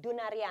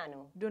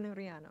 Donariano.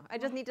 Donoriano. I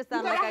just need to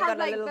sound gotta like I have, got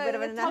like, a little the- bit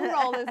of the an tongue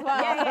roll as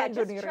well. Yeah.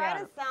 Just try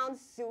Donoriano. to sound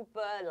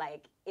super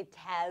like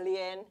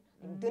Italian.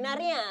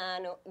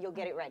 Donariano. You'll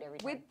get it right every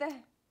time. With the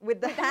With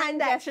the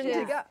hand action to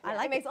gestures. go. I It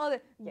like makes it. all the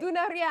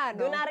Donariano.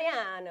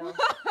 Donariano.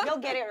 You'll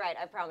get it right,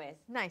 I promise.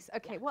 Nice.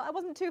 Okay. Well, I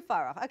wasn't too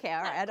far off. Okay.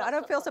 All right. I close,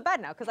 don't feel close, so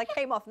bad now because I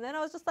came off and then I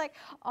was just like,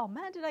 oh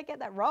man, did I get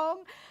that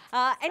wrong?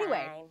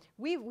 Anyway,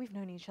 Fine. we've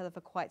known each other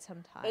for quite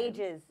some time.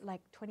 Ages. Like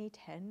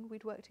 2010,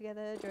 we'd worked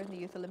together during the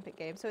Youth Olympic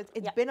Games. So it's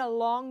Yep. been a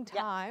long Yep.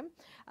 time.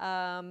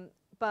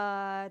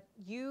 But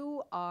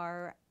you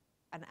are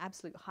an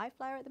absolute high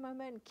flyer at the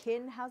moment.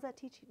 Kin, how's that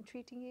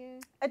treating you?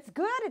 It's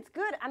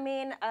good. I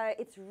mean,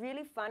 it's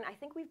really fun. I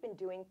think we've been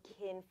doing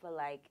kin for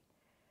like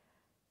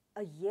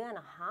a year and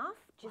a half,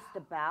 just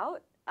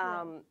about.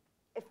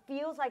 It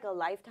feels like a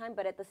lifetime,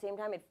 but at the same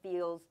time, it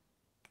feels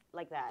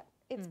like that.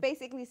 It's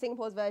basically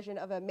Singapore's version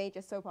of a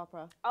major soap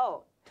opera.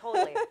 Oh,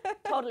 totally,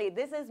 totally.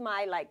 This is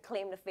my like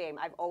claim to fame.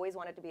 I've always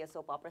wanted to be a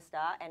soap opera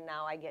star, and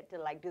now I get to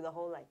like do the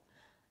whole like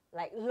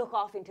look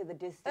off into the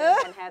distance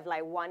and have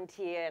like one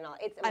tear and all.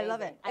 It's amazing. I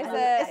love it. I It's love a-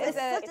 it. it's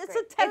a- It's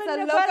it's great. a It's a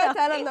telenovela. local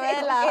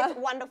telenovela. It's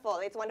wonderful.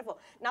 It's wonderful.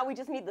 Now we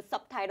just need the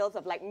subtitles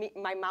of like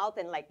my mouth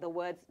and like the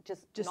words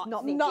just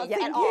not sinking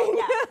at all.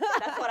 Yeah,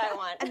 that's what I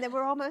want. And then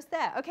we're almost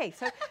there. Okay,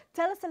 so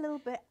tell us a little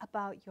bit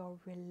about your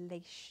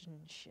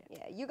relationship.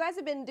 Yeah, you guys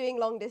have been doing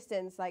long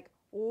distance like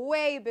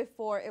way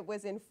before it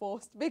was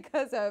enforced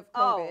because of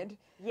Oh, COVID.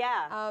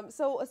 yeah.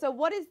 So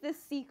what is the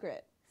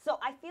secret? So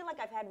I feel like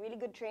I've had really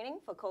good training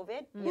for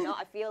COVID. You know,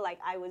 I feel like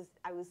I was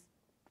You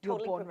were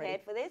totally born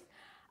prepared ready. for this.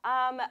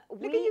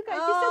 Look at you guys,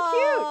 you're so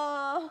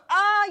cute.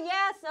 Oh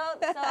yeah, so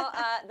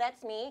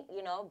that's me.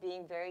 You know,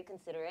 being very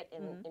considerate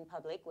in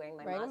public, wearing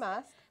my Wearing a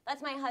mask. mask.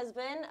 That's my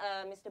husband,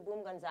 Mr.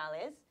 Boom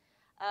Gonzalez.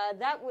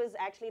 That was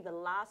actually the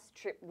last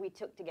trip we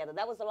took together.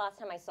 That was the last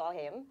time I saw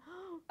him.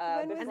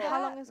 When was And that?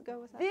 how long ago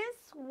was that? This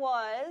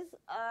was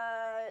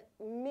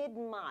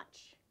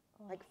mid-March,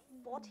 like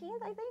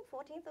 14th, I think,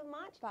 14th of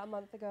March. About a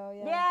month ago,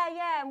 yeah.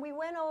 Yeah, and we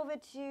went over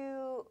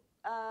to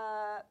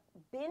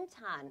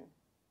Bintan.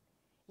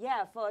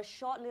 Yeah, for a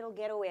short little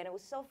getaway, and it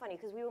was so funny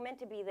because we were meant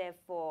to be there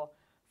for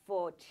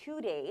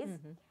 2 days,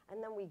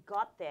 and then we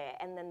got there,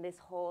 and then this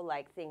whole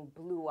like thing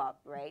blew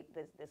up, right?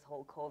 This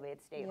whole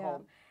COVID stay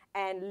home,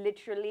 and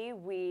literally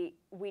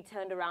we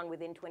turned around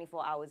within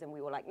 24 hours, and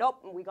we were like,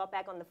 nope. And we got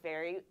back on the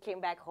ferry, came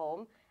back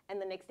home.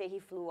 And the next day he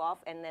flew off,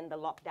 and then the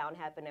lockdown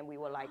happened, and we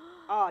were like,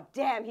 "Oh,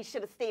 damn! He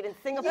should have stayed in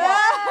Singapore."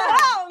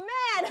 Oh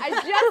man! I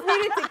just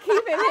needed to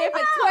keep him here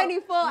for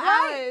 24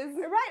 hours.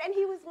 Right, and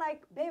he was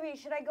like, "Baby,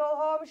 should I go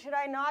home? Should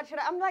I not? Should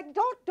I?" I'm like,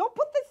 "Don't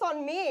put this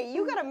on me.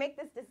 You gotta make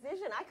this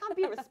decision. I can't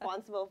be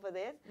responsible for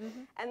this."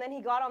 And then he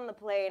got on the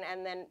plane,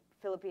 and then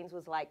Philippines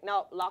was like,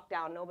 "No,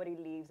 lockdown. Nobody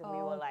leaves." And we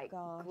were Oh, like,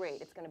 gosh.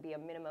 "Great! It's gonna be a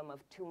minimum of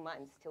 2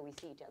 months till we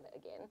see each other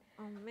again."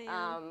 Oh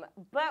man.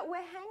 But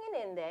we're hanging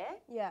in there.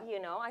 Yeah.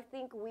 You know, I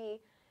think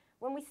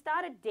when we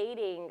started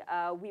dating,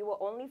 we were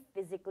only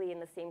physically in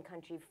the same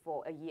country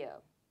for a year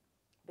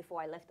before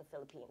I left the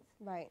Philippines.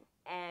 Right.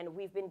 And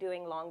we've been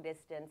doing long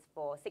distance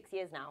for 6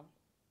 years now.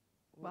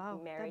 Wow,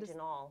 that Marriage is- and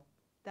all.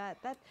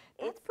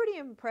 That's pretty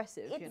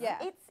impressive. It's, You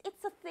know?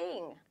 it's a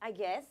thing, I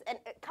guess. And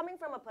coming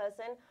from a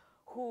person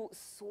who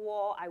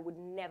swore I would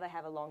never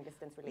have a long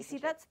distance You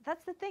relationship. see,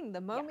 that's the thing.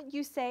 The moment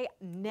you say,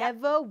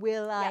 never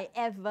will I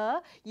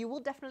ever, you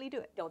will definitely do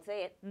it. Don't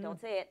say it. Don't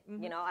say it.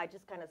 You know, I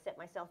just kind of set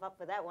myself up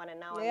for that one, and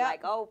now I'm Yeah.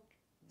 like, oh,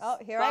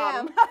 Here I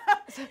am.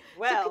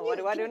 well, what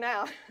do I do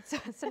now?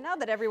 So now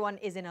that everyone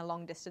is in a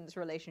long distance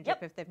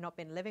relationship, if they've not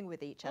been living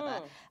with each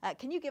other,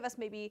 can you give us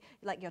maybe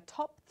like your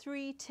top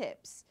 3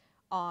 tips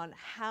on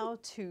how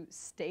to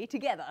stay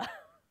together?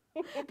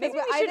 Because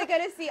we're either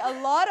going to see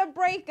a lot of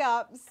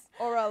breakups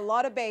or a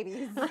lot of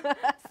babies.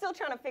 Still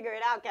trying to figure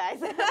it out, guys.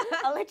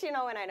 I'll let you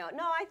know when I know.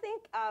 No, I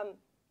think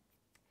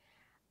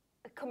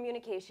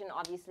communication,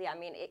 obviously, I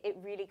mean, it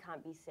really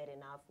can't be said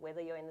enough.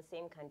 Whether you're in the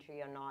same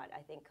country or not,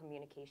 I think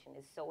communication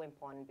is so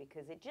important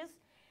because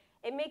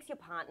it makes your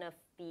partner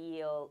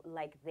feel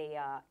like they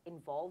are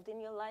involved in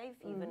your life,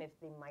 even if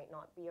they might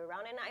not be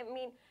around. And I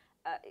mean,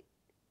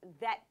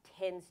 that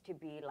tends to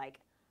be like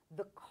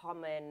the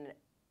common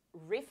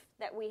rift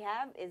that we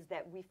have is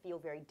that we feel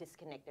very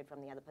disconnected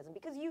from the other person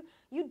because you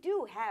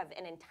do have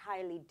an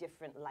entirely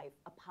different life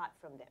apart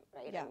from them,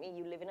 right? Yeah. I mean,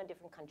 you live in a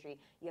different country,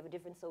 you have a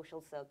different social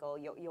circle,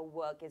 your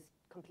work is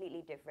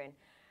completely different.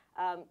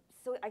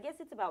 So I guess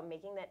it's about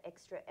making that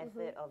extra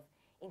effort of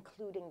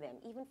including them,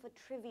 even for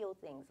trivial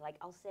things. Like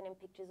I'll send him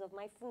pictures of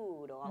my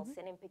food, or I'll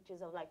send him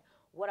pictures of like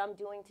what I'm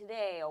doing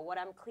today or what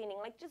I'm cleaning,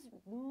 like just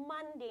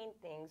mundane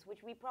things,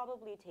 which we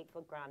probably take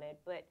for granted,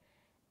 but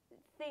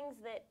things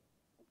that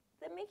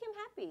make him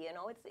happy, you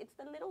know. It's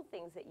the little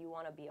things that you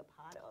want to be a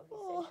part of,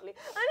 essentially.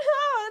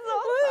 I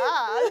know,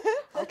 it's so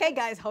sad. Okay,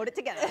 guys, hold it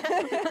together.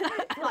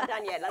 It's not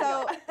done yet. Let's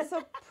go.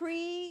 So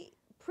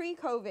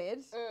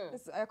pre-COVID,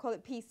 I call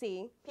it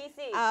PC.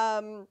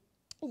 PC.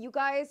 You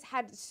guys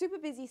had super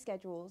busy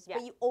schedules,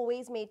 but you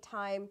always made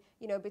time,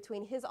 you know,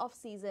 between his off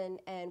season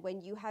and when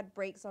you had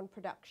breaks on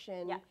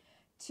production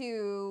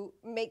to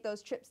make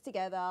those trips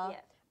together.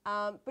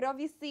 Yeah. But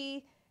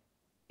obviously,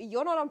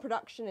 you're not on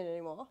production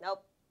anymore.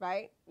 Nope.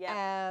 Right?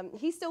 Yeah.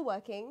 He's still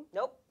working.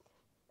 Nope.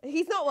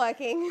 He's not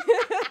working.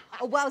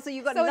 Oh, wow, so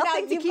you've got So now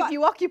nothing to you've keep got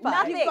you occupied.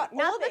 nothing. You've got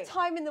all the Nothing.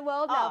 time in the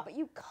world now, Oh. but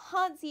you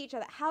can't see each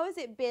other. How has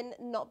it been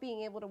not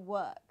being able to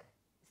work?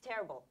 It's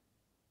terrible.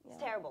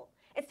 It's terrible.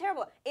 It's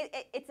terrible.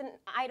 It's an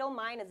idle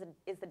mind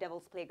is the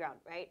devil's playground,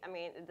 right? I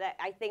mean,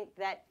 I think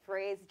that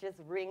phrase just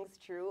rings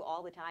true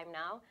all the time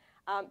now.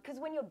 Because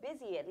when you're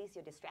busy, at least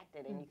you're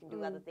distracted and you can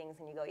do other things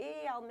and you go,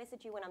 yeah, I'll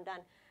message you when I'm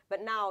done.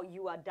 But now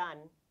you are done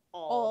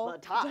all the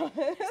time.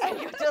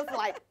 And you're just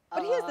like,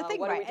 But here's the thing,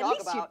 what do right? we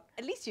talk about?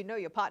 At least you know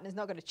your partner's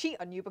not going to cheat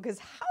on you, because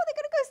how are they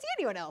going to go see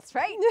anyone else,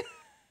 right?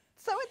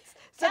 So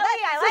Kelly,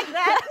 I like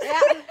that.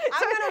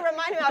 I'm going to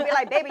remind him, I'll be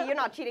like, baby, you're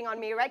not cheating on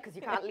me, right? Because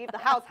you can't leave the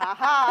house,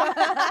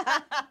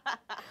 ha-ha.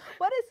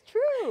 But it's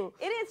true.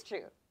 It is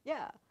true.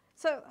 Yeah.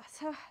 So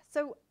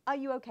are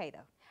you okay,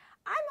 though?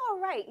 I'm all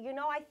right. You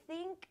know, I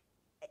think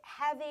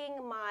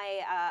having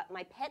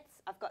my pets,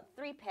 I've got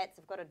 3 pets.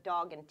 I've got a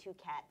dog and 2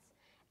 cats,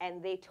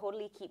 and they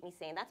totally keep me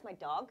sane. That's my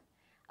dog,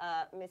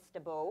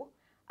 Mr. Bo,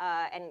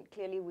 and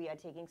clearly we are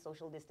taking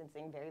social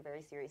distancing very,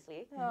 very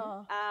seriously.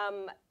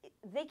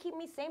 They keep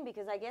me sane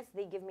because I guess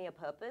they give me a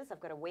purpose. I've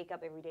got to wake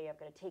up every day. I've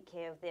got to take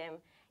care of them.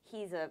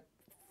 He's a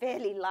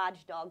fairly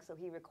large dog, so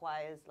he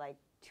requires like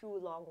 2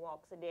 long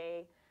walks a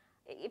day.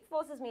 It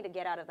forces me to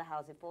get out of the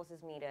house. It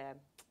forces me to,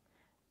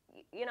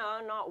 you know,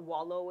 not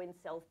wallow in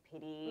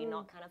self-pity,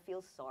 not kind of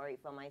feel sorry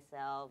for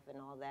myself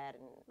and all that.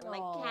 And my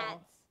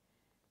cats,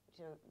 which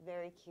are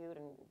very cute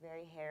and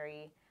very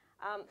hairy.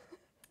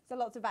 So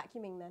lots of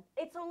vacuuming then.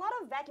 It's a lot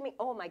of vacuuming.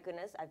 Oh my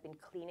goodness, I've been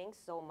cleaning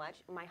so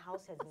much. My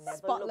house has never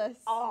Spotless.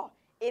 looked. Oh,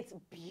 it's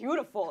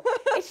beautiful.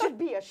 It should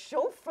be a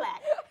show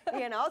flat,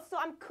 you know? So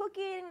I'm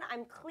cooking,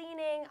 I'm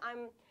cleaning,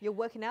 You're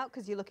working out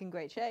because you look in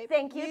great shape.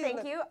 Thank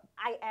you.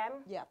 I am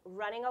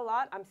running a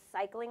lot. I'm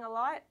cycling a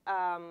lot.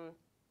 I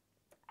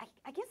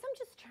guess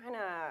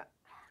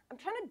I'm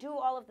trying to do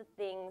all of the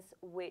things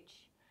which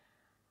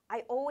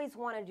I always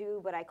want to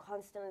do, but I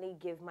constantly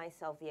give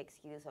myself the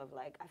excuse of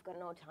like, I've got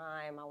no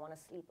time, I want to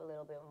sleep a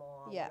little bit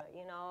more. Yeah. But,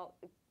 you know.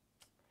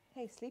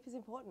 Hey, sleep is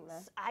important,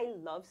 man. I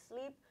love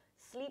sleep.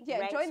 Sleep Yeah,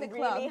 ranks join the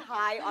club. really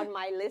high on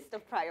my list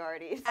of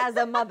priorities. As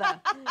a mother.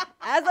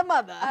 As a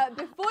mother.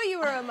 Before you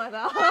were a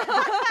mother.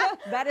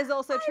 That is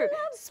also true.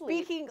 love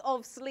sleep. Speaking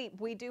of sleep,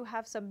 we do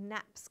have some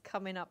naps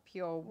coming up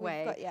your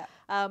way.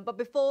 got- But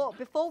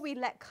before we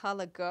let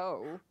Carla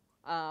go,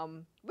 we've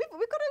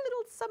got a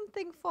little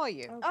something for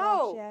you. Oh,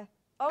 Oh. gosh, yeah.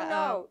 Oh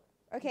no.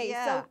 Okay,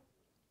 Yeah.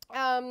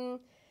 so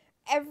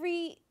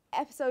every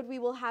episode we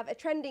will have a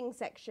trending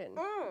section.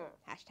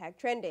 Hashtag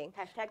trending.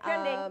 Hashtag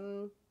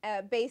trending.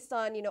 Based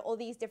on, you know, all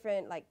these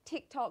different like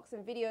TikToks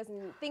and videos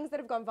and things that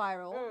have gone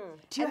viral.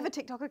 Do you have a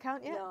TikTok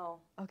account yet? No.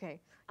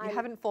 Okay. You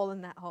haven't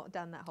fallen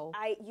down that hole.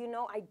 I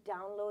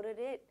downloaded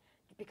it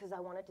because I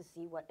wanted to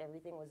see what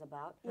everything was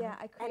about. Yeah,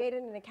 I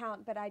created an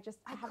account, but I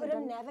haven't couldn't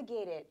done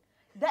navigate it.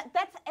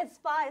 That's as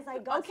far as I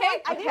got. Okay,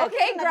 So I okay,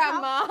 created an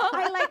account.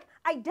 Grandma.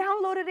 I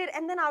downloaded it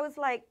and then I was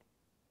like,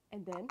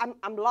 And then?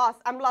 I'm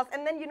lost. And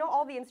then you know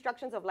all the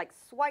instructions of like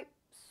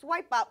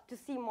swipe up to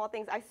see more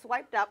things. I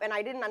swiped up and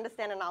I didn't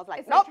understand and I was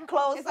like, nope,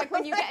 close. It's like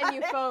when you get a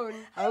new phone.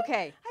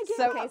 Okay.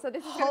 Okay, so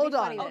this is gonna hold be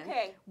on. funny then.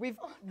 Okay.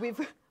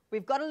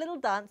 We've got a little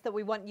dance that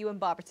we want you and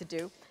Barbara to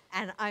do,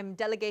 and I'm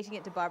delegating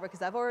it to Barbara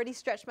because I've already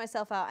stretched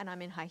myself out and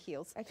I'm in high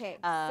heels. Okay,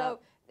 so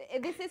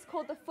this is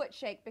called the foot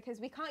shake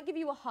because we can't give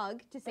you a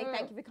hug to say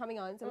thank you for coming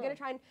on. So we're going to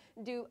try and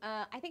do,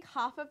 I think,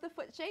 half of the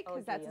foot shake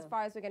because that's as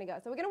far as we're going to go.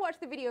 So we're going to watch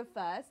the video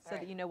first. So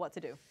that you know what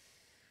to do.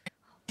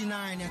 So there's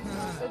a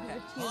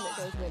tune that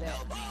goes with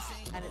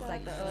it. And it's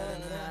like the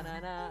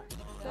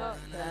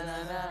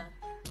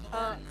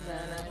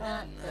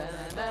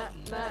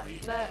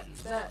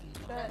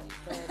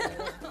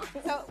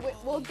So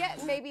we'll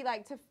get maybe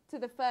like to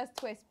the first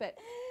twist, but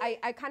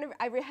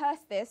I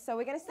rehearsed this, so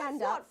we're going to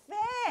stand That's up.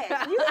 not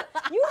fair.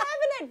 You have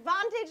an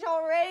advantage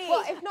already.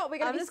 Well, if not, we're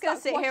going I'm to be just gonna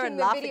stuck sit here watching and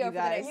the laugh at video you for the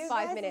guys. next You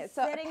 5 guys are minutes.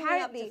 So setting me up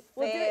apparently, to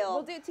we'll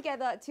fail. do it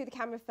together to the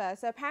camera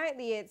first. So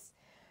apparently it's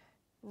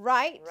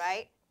right,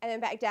 Right. and then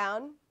back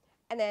down,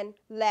 and then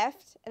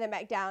left, and then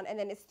back down, and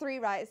then it's 3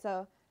 right.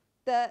 So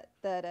the,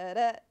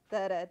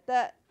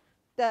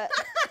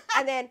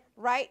 and then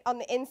right on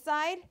the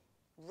inside.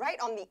 Right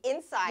on the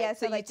inside. Yeah,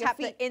 So you like your tap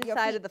the feet- your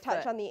inside feet of the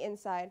touch foot. on the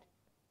inside.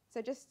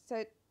 So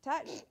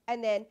touch,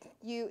 and then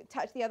you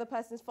touch the other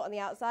person's foot on the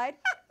outside,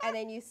 and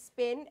then you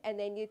spin, and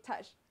then you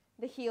touch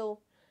the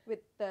heel with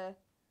the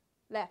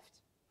left.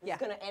 It's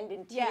gonna end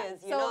in Yeah,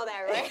 tears. You so- know that,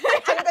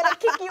 right? I'm gonna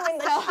kick you in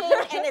the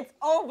shin, and it's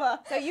over.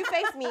 So you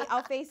face me,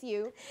 I'll face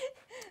you.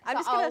 I'm So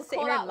just gonna I'll sit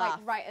call here out and laugh.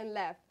 like right and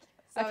left.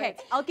 So Okay,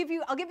 it's- I'll give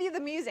you the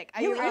music.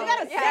 Are You you ready?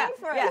 gotta Yeah. sing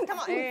first. Yeah. Come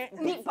on.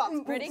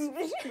 Beatbox. Ready?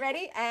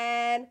 Ready?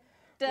 And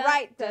Da,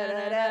 right, da,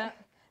 da, da,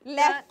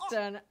 left,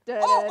 da, da, da,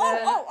 Oh, da, da,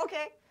 oh, oh,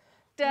 okay.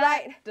 da,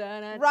 right, da,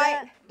 da,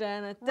 right,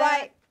 da, da,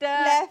 right, da,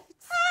 left,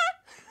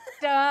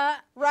 da,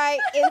 right,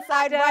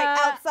 inside, right,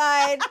 Da.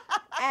 outside,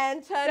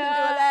 and turn to do a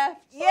Da.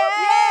 left.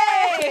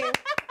 Yay!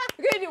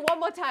 We're gonna do one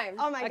more time.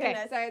 Oh my Okay.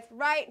 goodness. So it's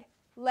right,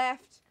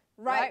 left,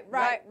 right,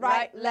 Right,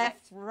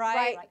 left,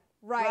 right,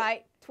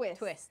 right, twist.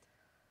 twist.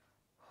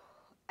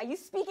 Are you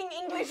speaking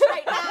English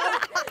right now?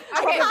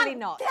 Probably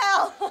not.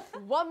 Tell.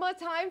 One more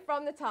time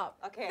from the top.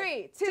 Okay.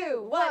 3,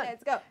 2, 1,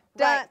 let's go.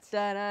 Da, Right,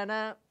 da, da,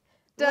 da,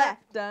 da,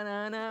 Left. da,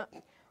 da, da,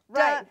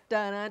 right,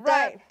 da, da, da,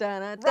 right, da,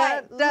 da, da,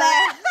 right, da,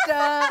 left.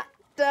 da,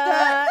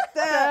 da,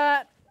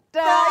 da,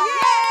 da.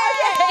 yeah,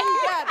 okay,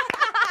 done.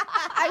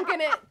 I'm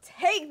gonna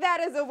take that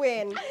as a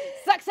win.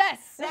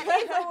 Success! That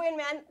is a win,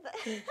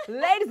 man.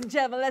 Ladies and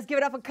gentlemen, let's give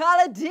it up for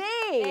Carla D.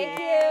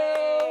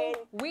 Yay.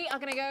 We are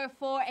going to go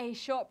for a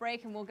short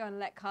break and we're going to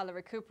let Carla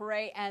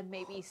recuperate and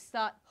maybe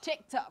start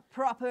TikTok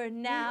proper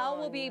now.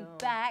 We'll be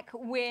back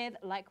with,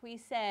 like we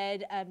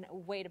said, a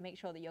way to make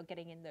sure that you're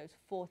getting in those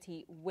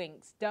 40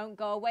 winks. Don't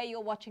go away. You're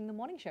watching The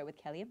Morning Show with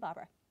Kelly and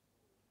Barbara.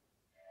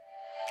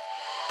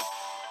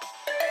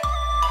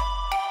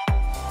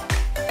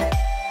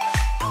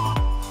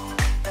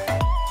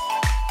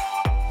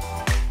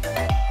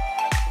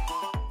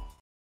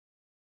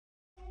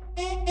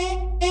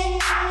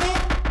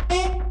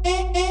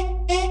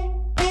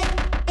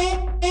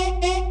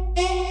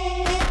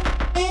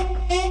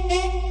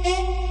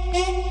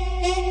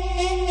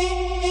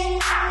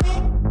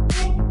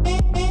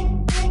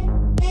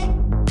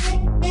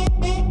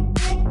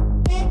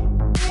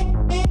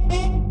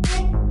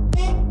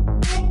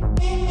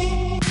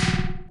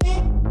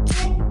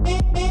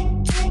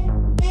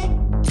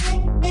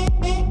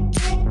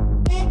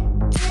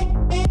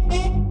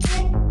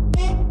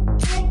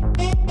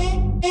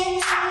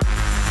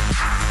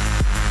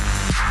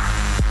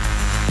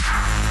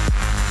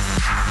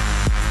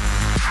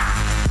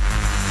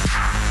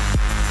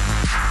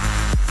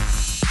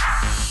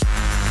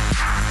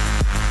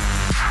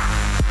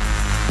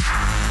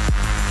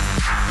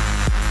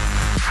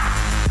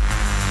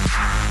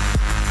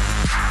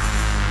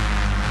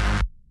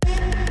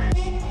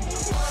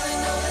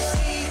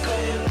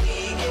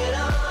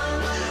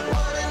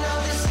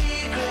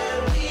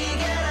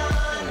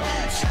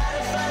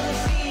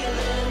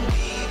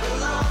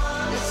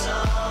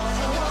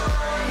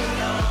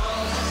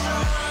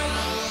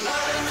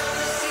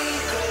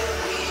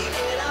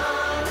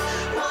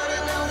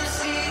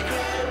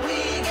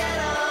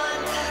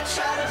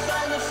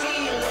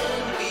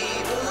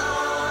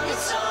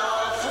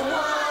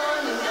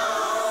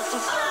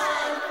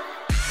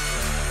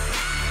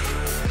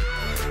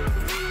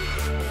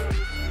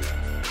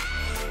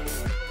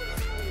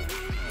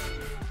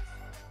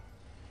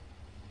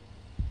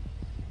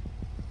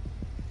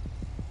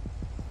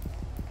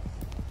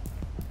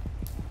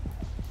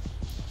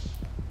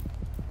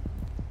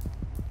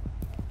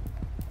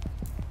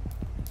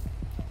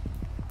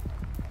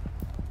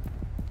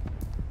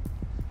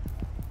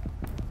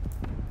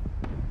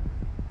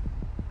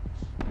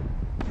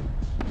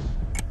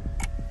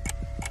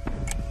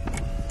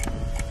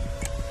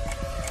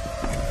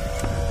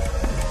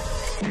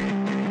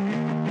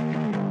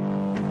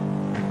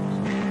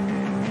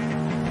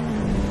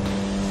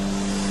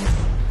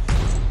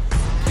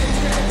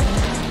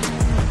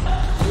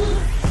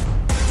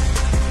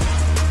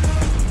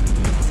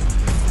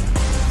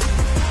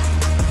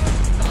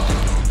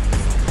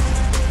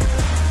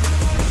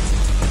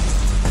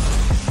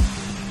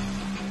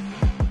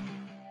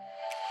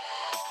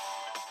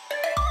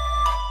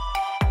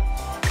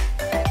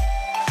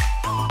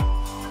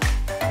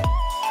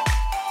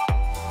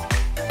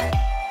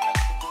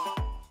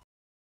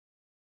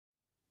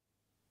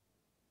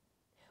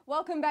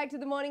 Welcome back to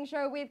the morning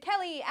show with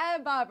Kelly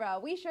and Barbara.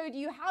 We showed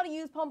you how to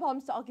use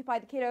pom-poms to occupy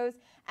the kiddos,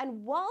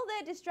 and while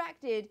they're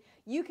distracted,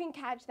 you can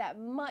catch that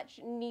much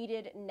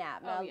needed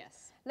nap. Now,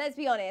 yes. let's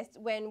be honest,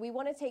 when we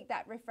want to take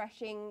that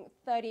refreshing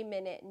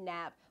 30-minute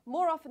nap,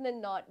 more often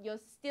than not, you're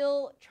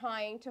still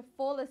trying to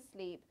fall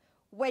asleep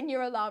when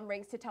your alarm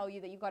rings to tell you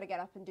that you've got to get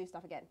up and do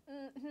stuff again.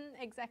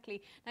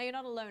 Exactly. Now, you're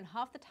not alone.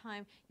 Half the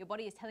time, your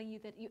body is telling you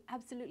that you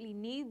absolutely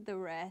need the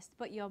rest,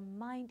 but your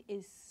mind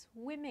is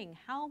swimming.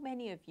 How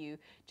many of you,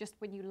 just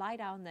when you lie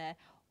down there,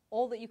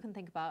 all that you can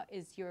think about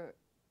is your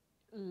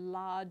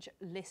large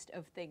list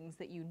of things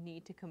that you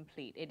need to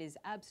complete? It is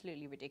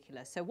absolutely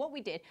ridiculous. So what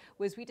we did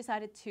was we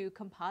decided to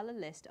compile a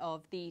list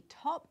of the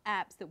top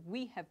apps that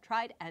we have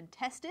tried and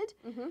tested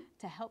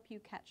to help you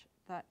catch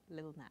that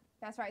little nap.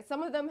 That's right.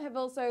 Some of them have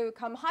also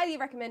come highly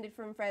recommended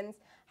from friends.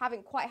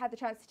 Haven't quite had the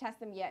chance to test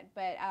them yet,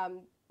 but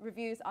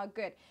reviews are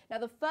good. Now,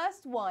 the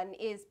first one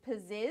is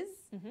Pizziz.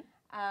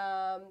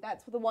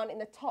 That's the one in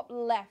the top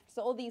left.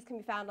 So all these can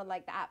be found on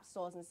like the app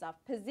stores and stuff.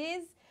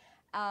 Pizziz,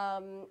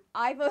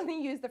 I've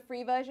only used the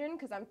free version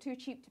because I'm too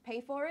cheap to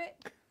pay for it.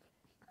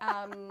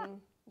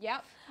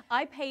 Yep.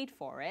 I paid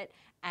for it,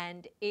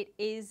 and it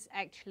is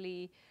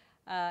actually,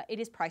 it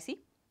is pricey.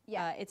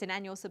 Yeah. It's an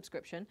annual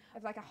subscription.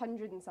 Of like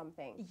 100 and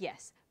something.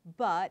 Yes,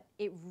 but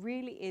it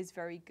really is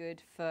very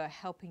good for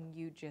helping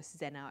you just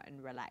zen out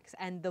and relax.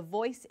 And the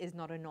voice is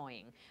not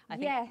annoying. I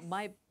think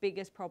my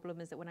biggest problem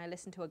is that when I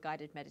listen to a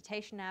guided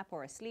meditation app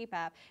or a sleep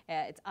app,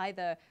 it's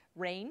either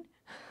rain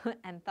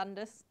and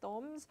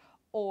thunderstorms,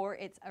 or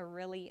it's a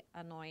really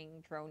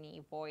annoying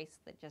drony voice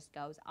that just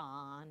goes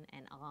on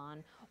and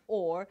on.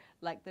 Or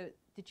like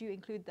did you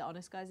include the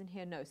Honest Guys in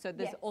here? No. So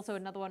there's also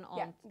another one on.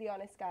 Yeah, the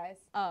Honest Guys.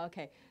 Oh,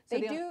 okay. So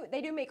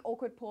they do make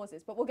awkward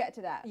pauses, but we'll get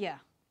to that. Yeah.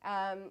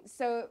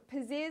 So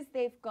Pizziz,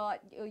 they've got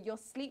your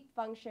sleep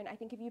function. I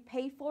think if you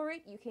pay for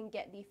it, you can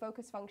get the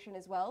focus function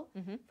as well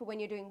for when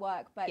you're doing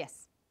work. But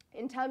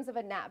in terms of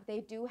a nap,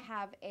 they do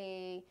have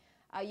a.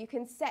 You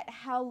can set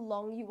how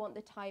long you want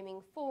the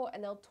timing for,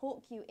 and they'll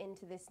talk you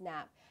into this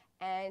nap.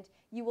 And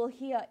you will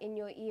hear in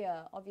your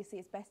ear, obviously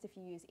it's best if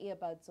you use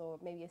earbuds or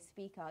maybe a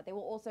speaker. They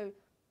will also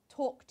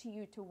talk to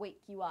you to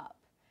wake you up.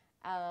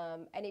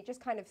 And it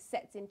just kind of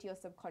sets into your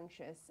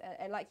subconscious.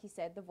 And like you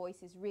said, the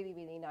voice is really,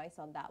 really nice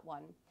on that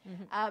one.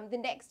 The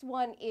next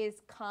one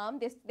is Calm.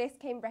 This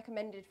came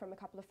recommended from a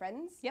couple of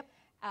friends. Yep.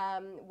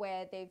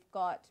 Where they've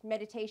got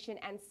meditation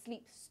and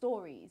sleep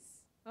stories.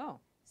 Oh.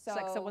 So,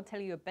 it's like someone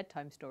telling you a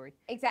bedtime story.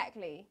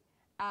 Exactly.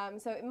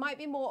 So it might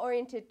be more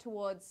oriented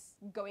towards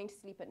going to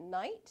sleep at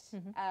night,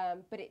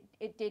 but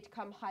it did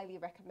come highly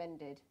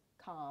recommended,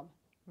 Calm.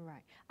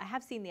 Right. I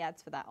have seen the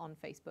ads for that on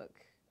Facebook.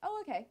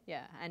 Oh, okay.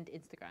 Yeah, and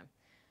Instagram.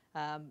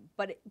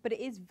 But it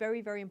is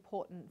very, very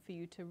important for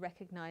you to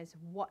recognize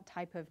what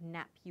type of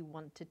nap you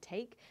want to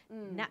take.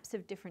 Naps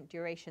of different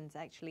durations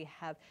actually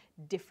have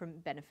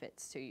different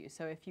benefits to you.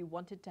 So if you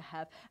wanted to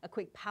have a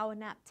quick power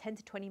nap, 10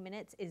 to 20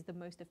 minutes is the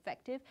most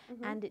effective,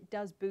 and it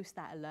does boost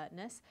that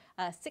alertness.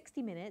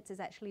 60 minutes is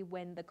actually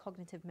when the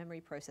cognitive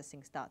memory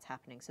processing starts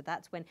happening. So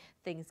that's when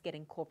things get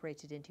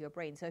incorporated into your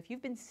brain. So if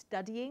you've been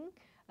studying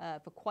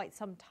for quite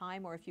some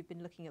time, or if you've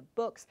been looking at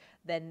books,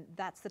 then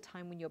that's the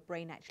time when your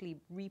brain actually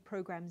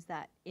reprograms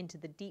that into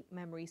the deep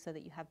memory so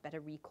that you have better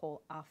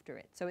recall after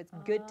it. So it's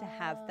good to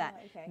have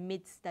that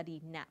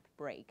mid-study nap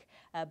break.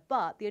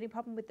 But the only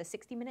problem with the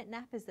 60-minute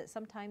nap is that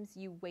sometimes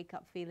you wake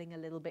up feeling a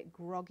little bit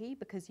groggy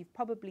because you've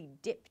probably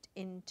dipped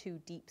into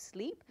deep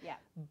sleep. Yeah.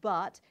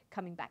 But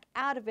coming back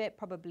out of it,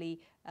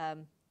 probably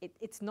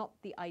it's not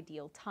the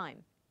ideal time.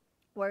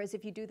 Whereas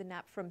if you do the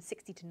nap from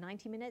 60 to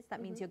 90 minutes,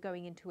 that means you're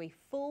going into a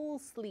full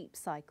sleep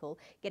cycle,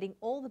 getting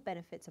all the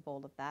benefits of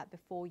all of that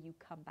before you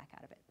come back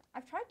out of it.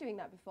 I've tried doing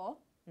that before.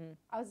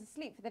 I was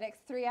asleep for the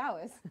next 3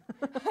 hours.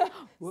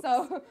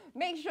 So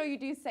make sure you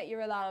do set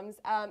your alarms.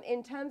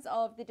 In terms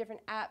of the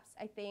different apps,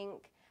 I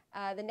think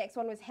the next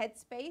one was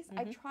Headspace.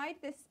 I tried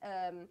this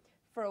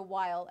for a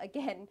while,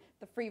 again,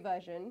 the free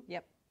version.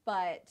 Yep.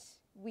 But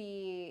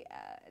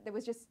there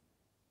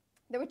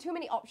were too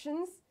many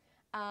options.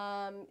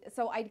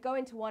 So I'd go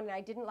into one and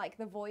I didn't like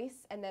the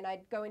voice, and then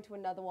I'd go into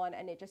another one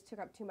and it just took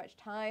up too much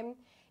time.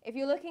 If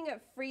you're looking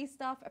at free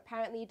stuff,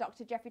 apparently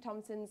Dr. Jeffrey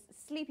Thompson's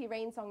Sleepy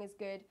Rain song is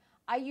good.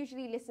 I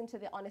usually listen to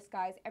the Honest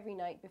Guys every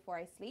night before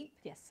I sleep.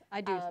 Yes,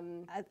 I do.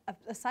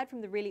 Aside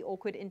from the really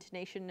awkward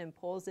intonation and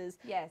pauses.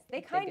 Yes,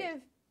 they kind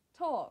of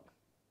talk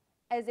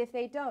as if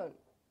they don't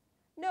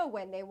know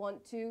when they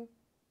want to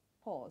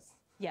pause.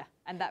 Yeah,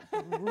 and that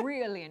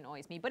really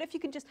annoys me. But if you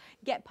can just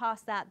get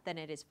past that, then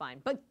it is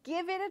fine. But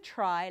give it a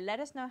try. Let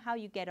us know how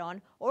you get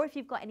on, or if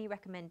you've got any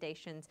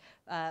recommendations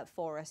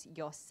for us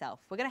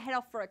yourself. We're going to head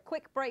off for a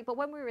quick break, but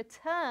when we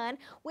return,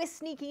 we're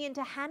sneaking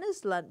into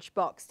Hannah's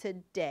lunchbox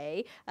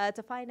today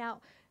to find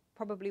out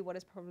what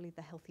is probably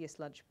the healthiest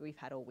lunch we've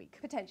had all week.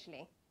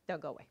 Potentially.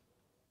 Don't go away.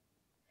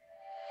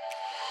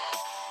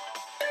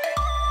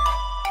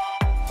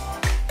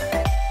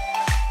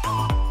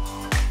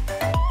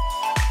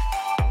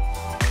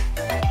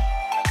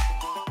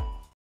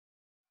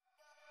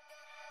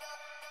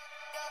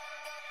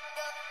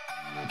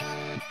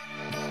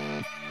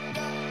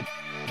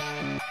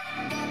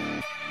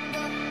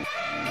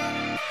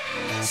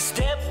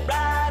 Step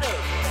right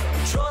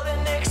up, draw the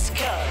next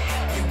card.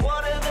 You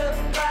one of the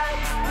pack,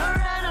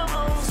 we're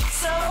animals,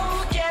 so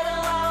get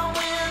along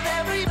with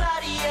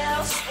everybody else.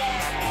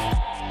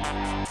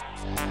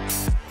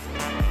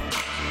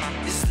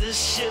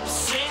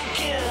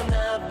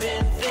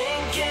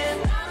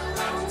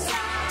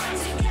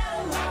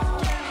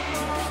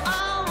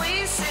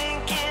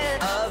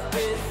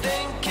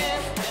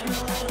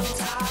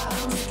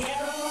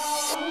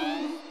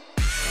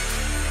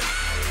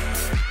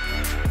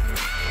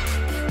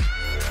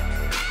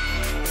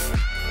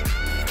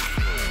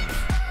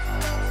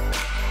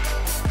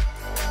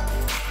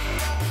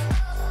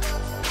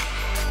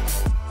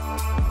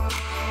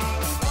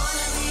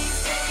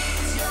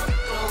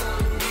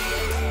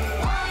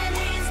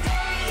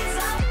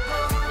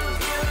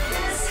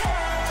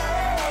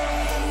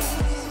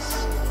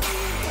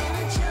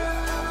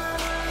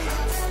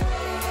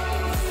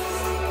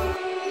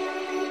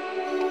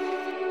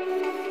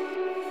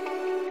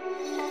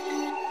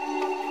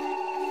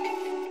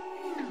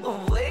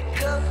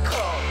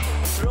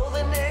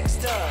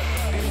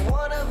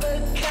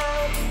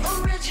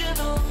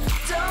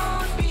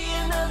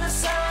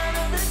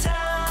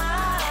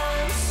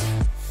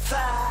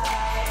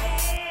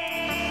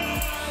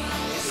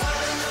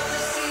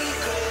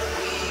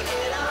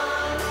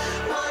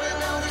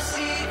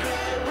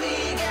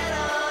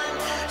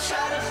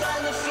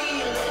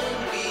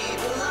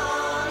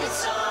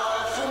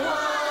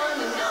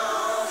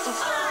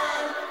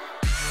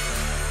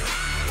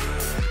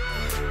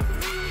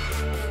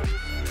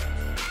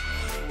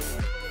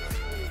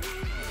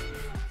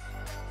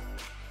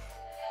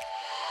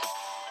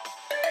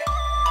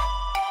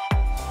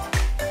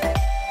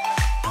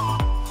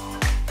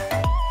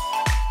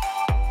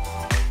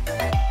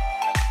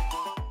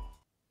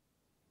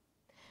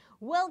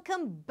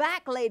 Welcome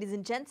back, ladies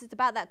and gents. It's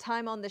about that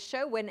time on the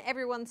show when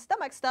everyone's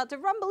stomachs start to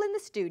rumble in the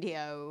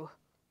studio.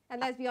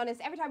 And let's be honest,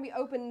 every time we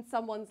open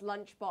someone's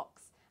lunchbox,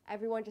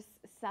 everyone just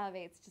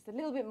salivates just a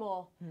little bit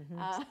more.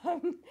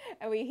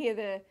 And we hear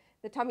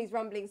the tummies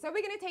rumbling. So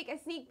we're going to take a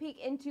sneak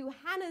peek into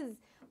Hannah's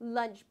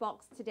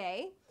lunchbox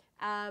today.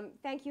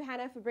 Thank you,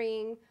 Hannah, for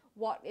bringing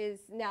what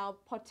is now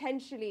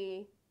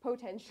potentially, I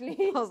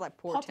was like,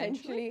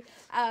 potentially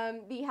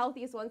the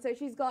healthiest one. So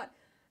she's got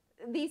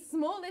the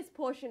smallest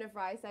portion of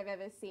rice I've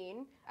ever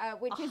seen,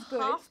 which is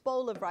good. A half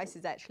bowl of rice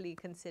is actually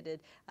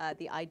considered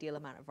the ideal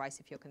amount of rice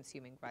if you're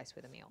consuming rice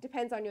with a meal.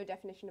 Depends on your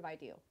definition of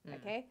ideal,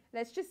 okay?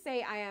 Let's just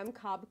say I am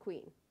carb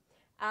queen.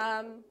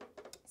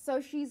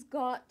 So she's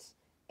got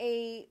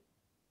a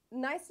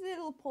nice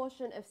little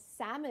portion of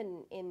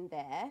salmon in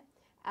there,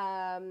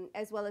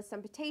 as well as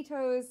some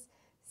potatoes,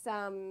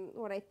 some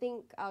what I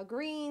think are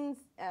greens,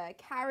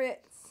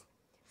 carrots.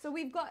 So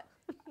we've got...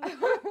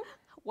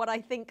 What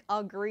I think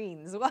are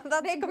greens. Well,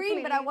 that's they're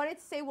green, but I wanted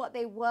to say what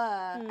they were.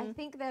 I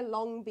think they're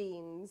long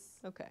beans.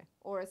 Okay.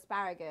 Or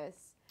asparagus.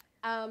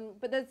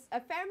 But there's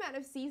a fair amount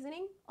of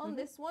seasoning on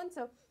this one,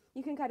 so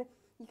you can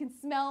you can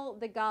smell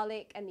the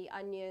garlic and the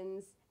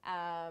onions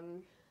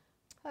and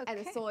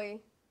the soy.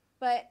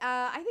 But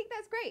I think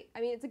that's great.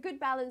 I mean, it's a good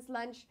balanced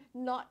lunch,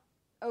 not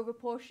over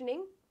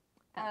portioning.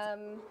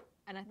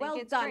 And I think well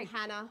it's done, great.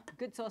 Hannah.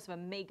 Good source of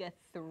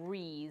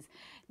omega-3s.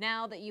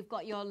 Now that you've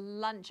got your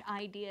lunch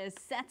ideas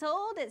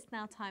settled, it's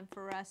now time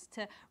for us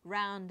to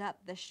round up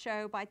the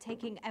show by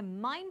taking a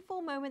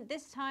mindful moment,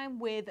 this time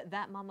with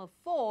that mum of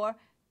 4,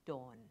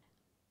 Dawn.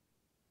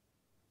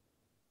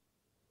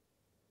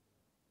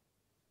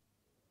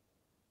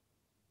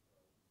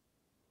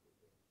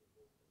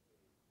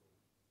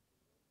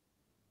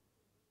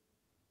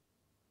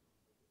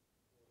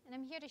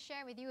 And I'm here to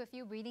share with you a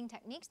few breathing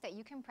techniques that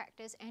you can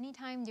practice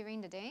anytime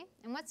during the day.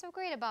 And what's so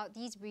great about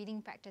these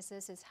breathing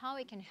practices is how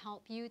it can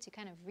help you to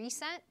kind of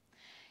reset.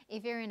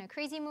 If you're in a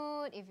crazy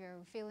mood, if you're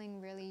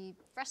feeling really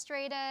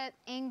frustrated,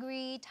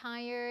 angry,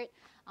 tired,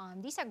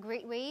 these are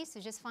great ways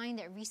to just find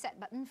that reset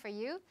button for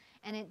you.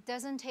 And it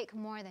doesn't take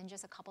more than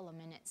just a couple of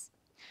minutes.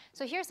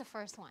 So here's the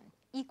first one,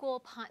 equal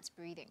parts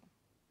breathing.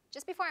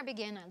 Just before I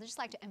begin, I'd just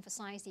like to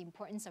emphasize the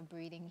importance of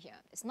breathing here.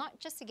 It's not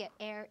just to get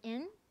air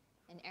in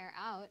and air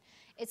out.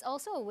 It's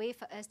also a way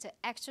for us to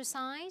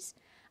exercise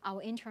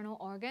our internal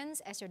organs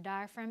as your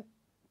diaphragm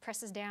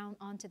presses down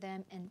onto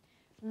them and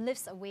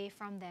lifts away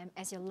from them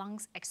as your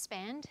lungs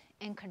expand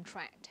and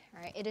contract.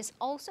 Right? It is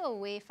also a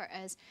way for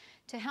us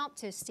to help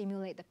to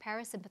stimulate the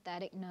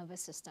parasympathetic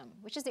nervous system,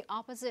 which is the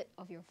opposite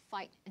of your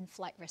fight and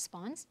flight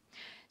response.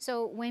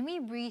 So when we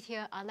breathe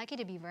here, I'd like you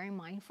to be very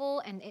mindful,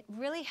 and it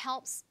really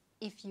helps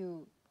if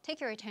you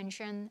take your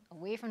attention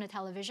away from the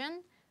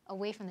television,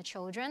 away from the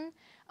children,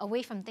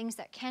 away from things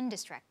that can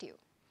distract you.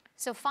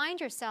 So find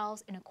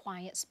yourselves in a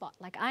quiet spot,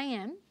 like I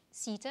am,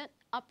 seated,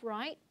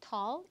 upright,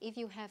 tall. If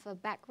you have a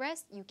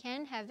backrest, you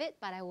can have it,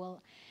 but I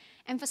will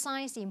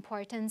emphasize the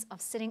importance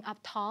of sitting up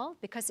tall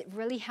because it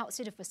really helps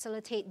you to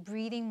facilitate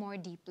breathing more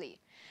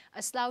deeply.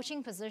 A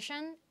slouching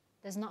position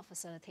does not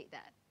facilitate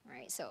that,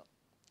 right? So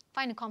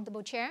find a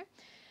comfortable chair,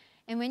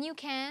 and when you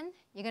can,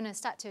 you're gonna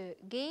start to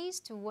gaze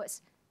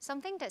towards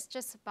something that's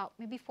just about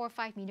maybe 4 or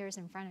 5 meters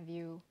in front of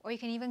you, or you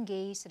can even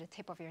gaze to the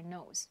tip of your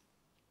nose.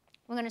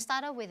 We're going to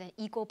start out with an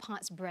equal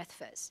parts breath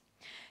first.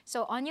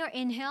 So on your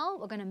inhale,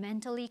 we're going to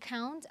mentally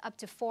count up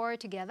to 4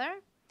 together,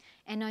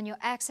 and on your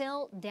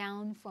exhale,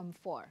 down from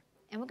 4.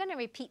 And we're going to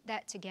repeat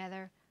that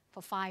together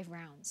for 5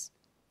 rounds.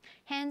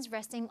 Hands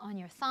resting on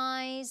your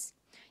thighs.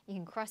 You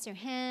can cross your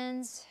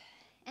hands,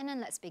 and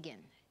then let's begin.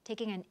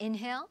 Taking an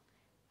inhale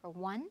for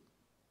 1,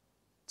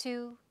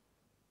 2,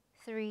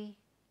 3,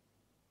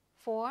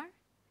 4.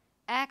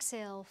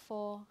 Exhale,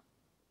 4,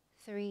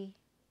 3,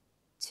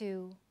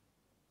 2,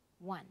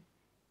 1.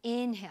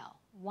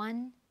 Inhale,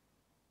 1,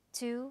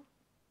 2,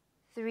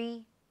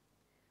 3,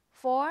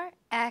 4.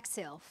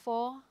 Exhale,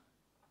 4,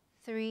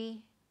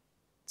 3,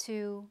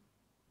 2,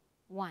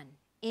 1.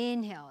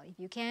 Inhale, if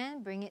you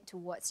can, bring it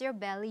towards your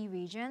belly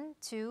region.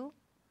 2,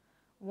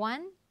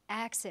 1.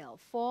 Exhale,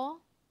 4,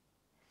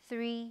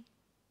 3,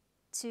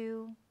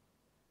 2,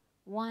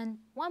 1.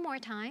 One more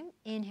time.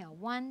 Inhale,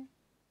 1,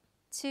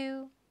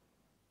 2,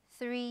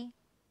 3,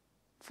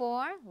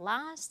 4.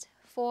 Last,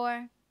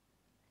 4,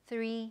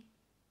 3,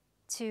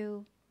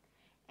 2,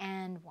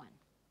 and 1.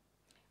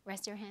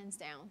 Rest your hands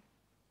down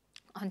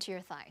onto your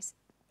thighs.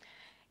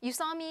 You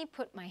saw me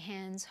put my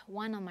hands,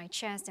 one on my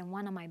chest and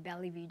one on my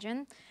belly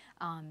region,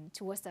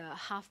 towards the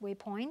halfway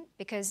point,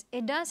 because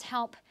it does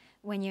help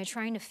when you're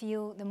trying to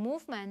feel the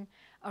movement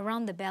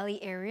around the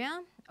belly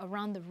area,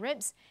 around the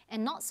ribs,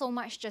 and not so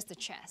much just the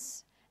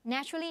chest.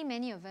 Naturally,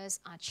 many of us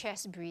are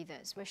chest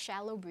breathers. We're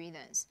shallow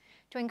breathers.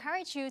 To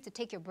encourage you to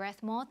take your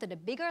breath more to the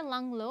bigger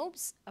lung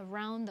lobes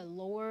around the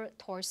lower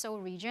torso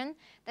region,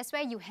 that's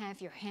where you have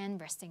your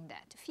hand resting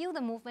there, to feel the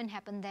movement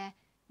happen there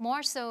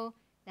more so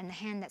than the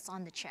hand that's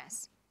on the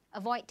chest.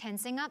 Avoid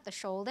tensing up the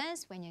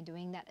shoulders when you're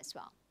doing that as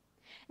well.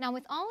 Now,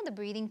 with all the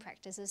breathing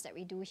practices that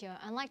we do here,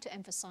 I'd like to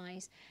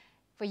emphasize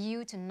for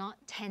you to not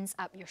tense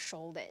up your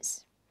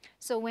shoulders.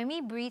 So when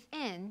we breathe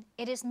in,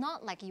 it is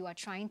not like you are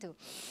trying to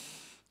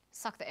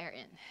suck the air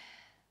in.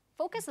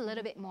 Focus a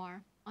little bit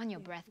more on your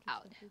breath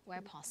out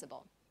where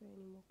possible.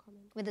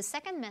 With the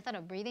second method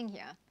of breathing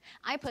here,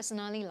 I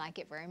personally like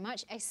it very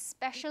much,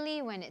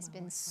 especially when it's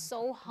been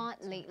so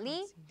hot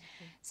lately.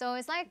 So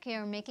it's like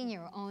you're making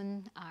your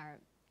own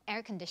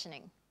air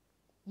conditioning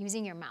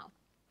using your mouth.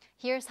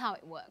 Here's how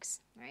it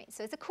works, right?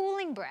 So it's a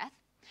cooling breath.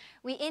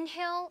 We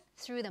inhale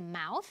through the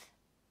mouth.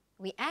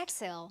 We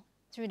exhale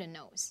through the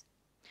nose.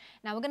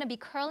 Now we're going to be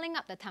curling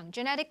up the tongue.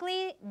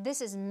 Genetically, this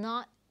is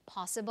not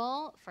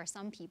possible for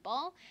some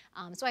people.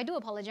 So I do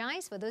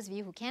apologize for those of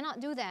you who cannot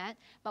do that.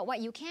 But what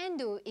you can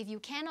do, if you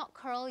cannot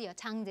curl your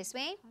tongue this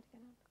way,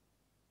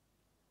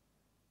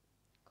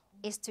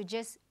 is to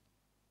just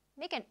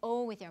make an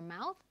O with your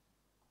mouth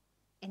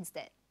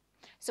instead.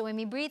 So when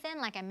we breathe in,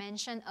 like I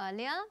mentioned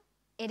earlier,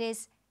 it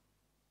is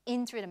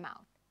in through the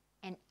mouth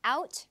and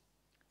out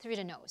through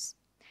the nose.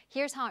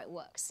 Here's how it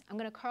works. I'm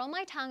going to curl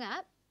my tongue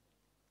up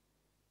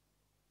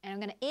and I'm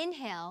going to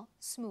inhale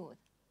smooth.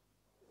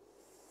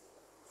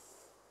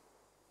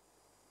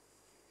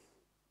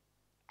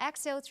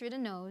 Exhale through the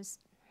nose.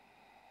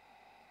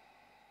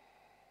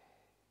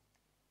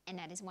 And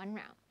that is one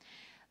round.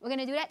 We're going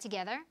to do that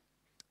together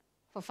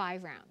for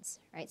 5 rounds,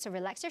 right? So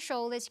relax your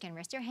shoulders. You can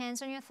rest your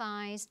hands on your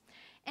thighs.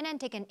 And then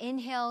take an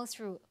inhale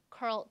through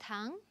curled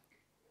tongue.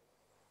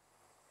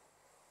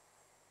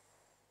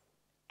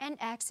 And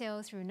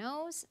exhale through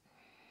nose.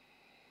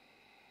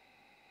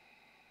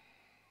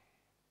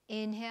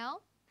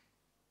 Inhale.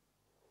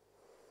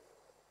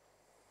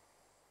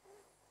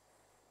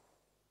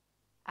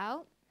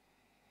 Out.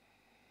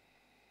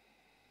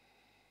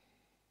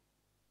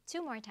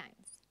 2 more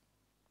times.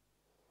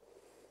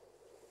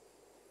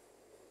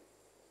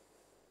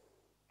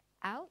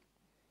 Out.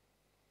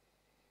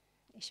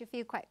 It should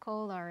feel quite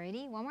cold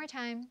already. 1 more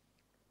time.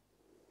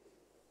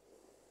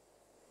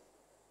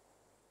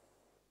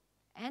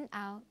 And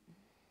out.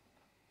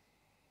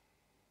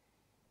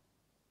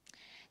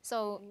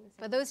 So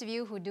for those of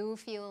you who do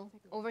feel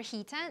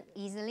overheated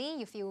easily,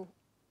 you feel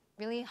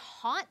really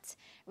hot,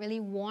 really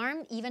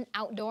warm, even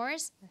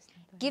outdoors,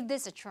 give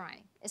this a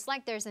try. It's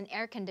like there's an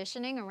air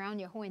conditioning around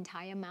your whole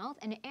entire mouth,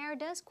 and the air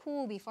does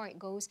cool before it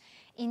goes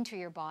into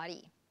your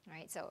body.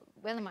 Right, so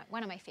one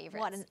of my favorites.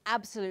 What an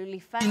absolutely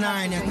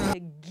fantastic way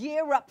to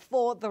gear up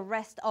for the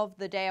rest of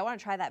the day. I want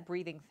to try that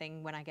breathing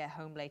thing when I get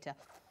home later.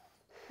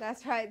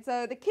 That's right.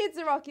 So the kids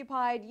are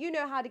occupied, you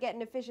know how to get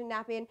an efficient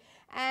nap in,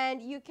 and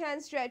you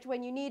can stretch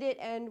when you need it,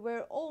 and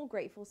we're all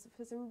grateful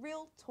for some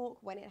real talk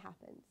when it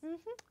happens.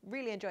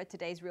 Really enjoyed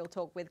today's Real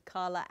Talk with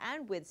Carla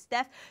and with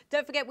Steph.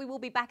 Don't forget, we will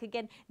be back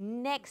again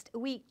next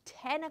week,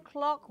 10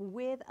 o'clock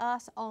with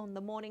us on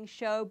the morning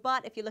show.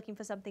 But if you're looking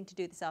for something to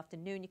do this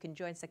afternoon, you can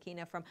join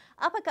Sakina from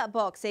Uppercut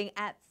Boxing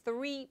at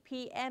 3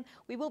 p.m.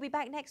 We will be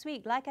back next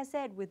week, like I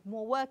said, with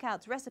more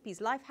workouts,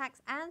 recipes, life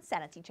hacks, and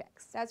sanity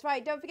checks. That's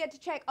right. Don't forget to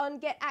check on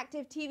Get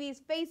Active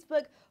TV's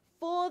Facebook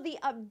for the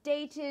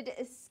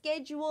updated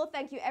schedule.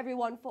 Thank you,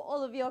 everyone, for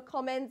all of your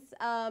comments.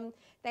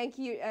 Thank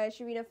you,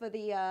 Sharina, for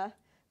the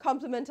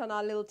compliment on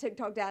our little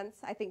TikTok dance.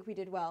 I think we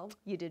did well.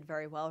 You did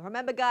very well.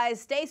 Remember, guys,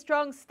 stay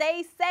strong,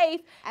 stay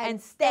safe,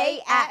 and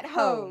stay at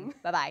home.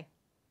 Bye-bye.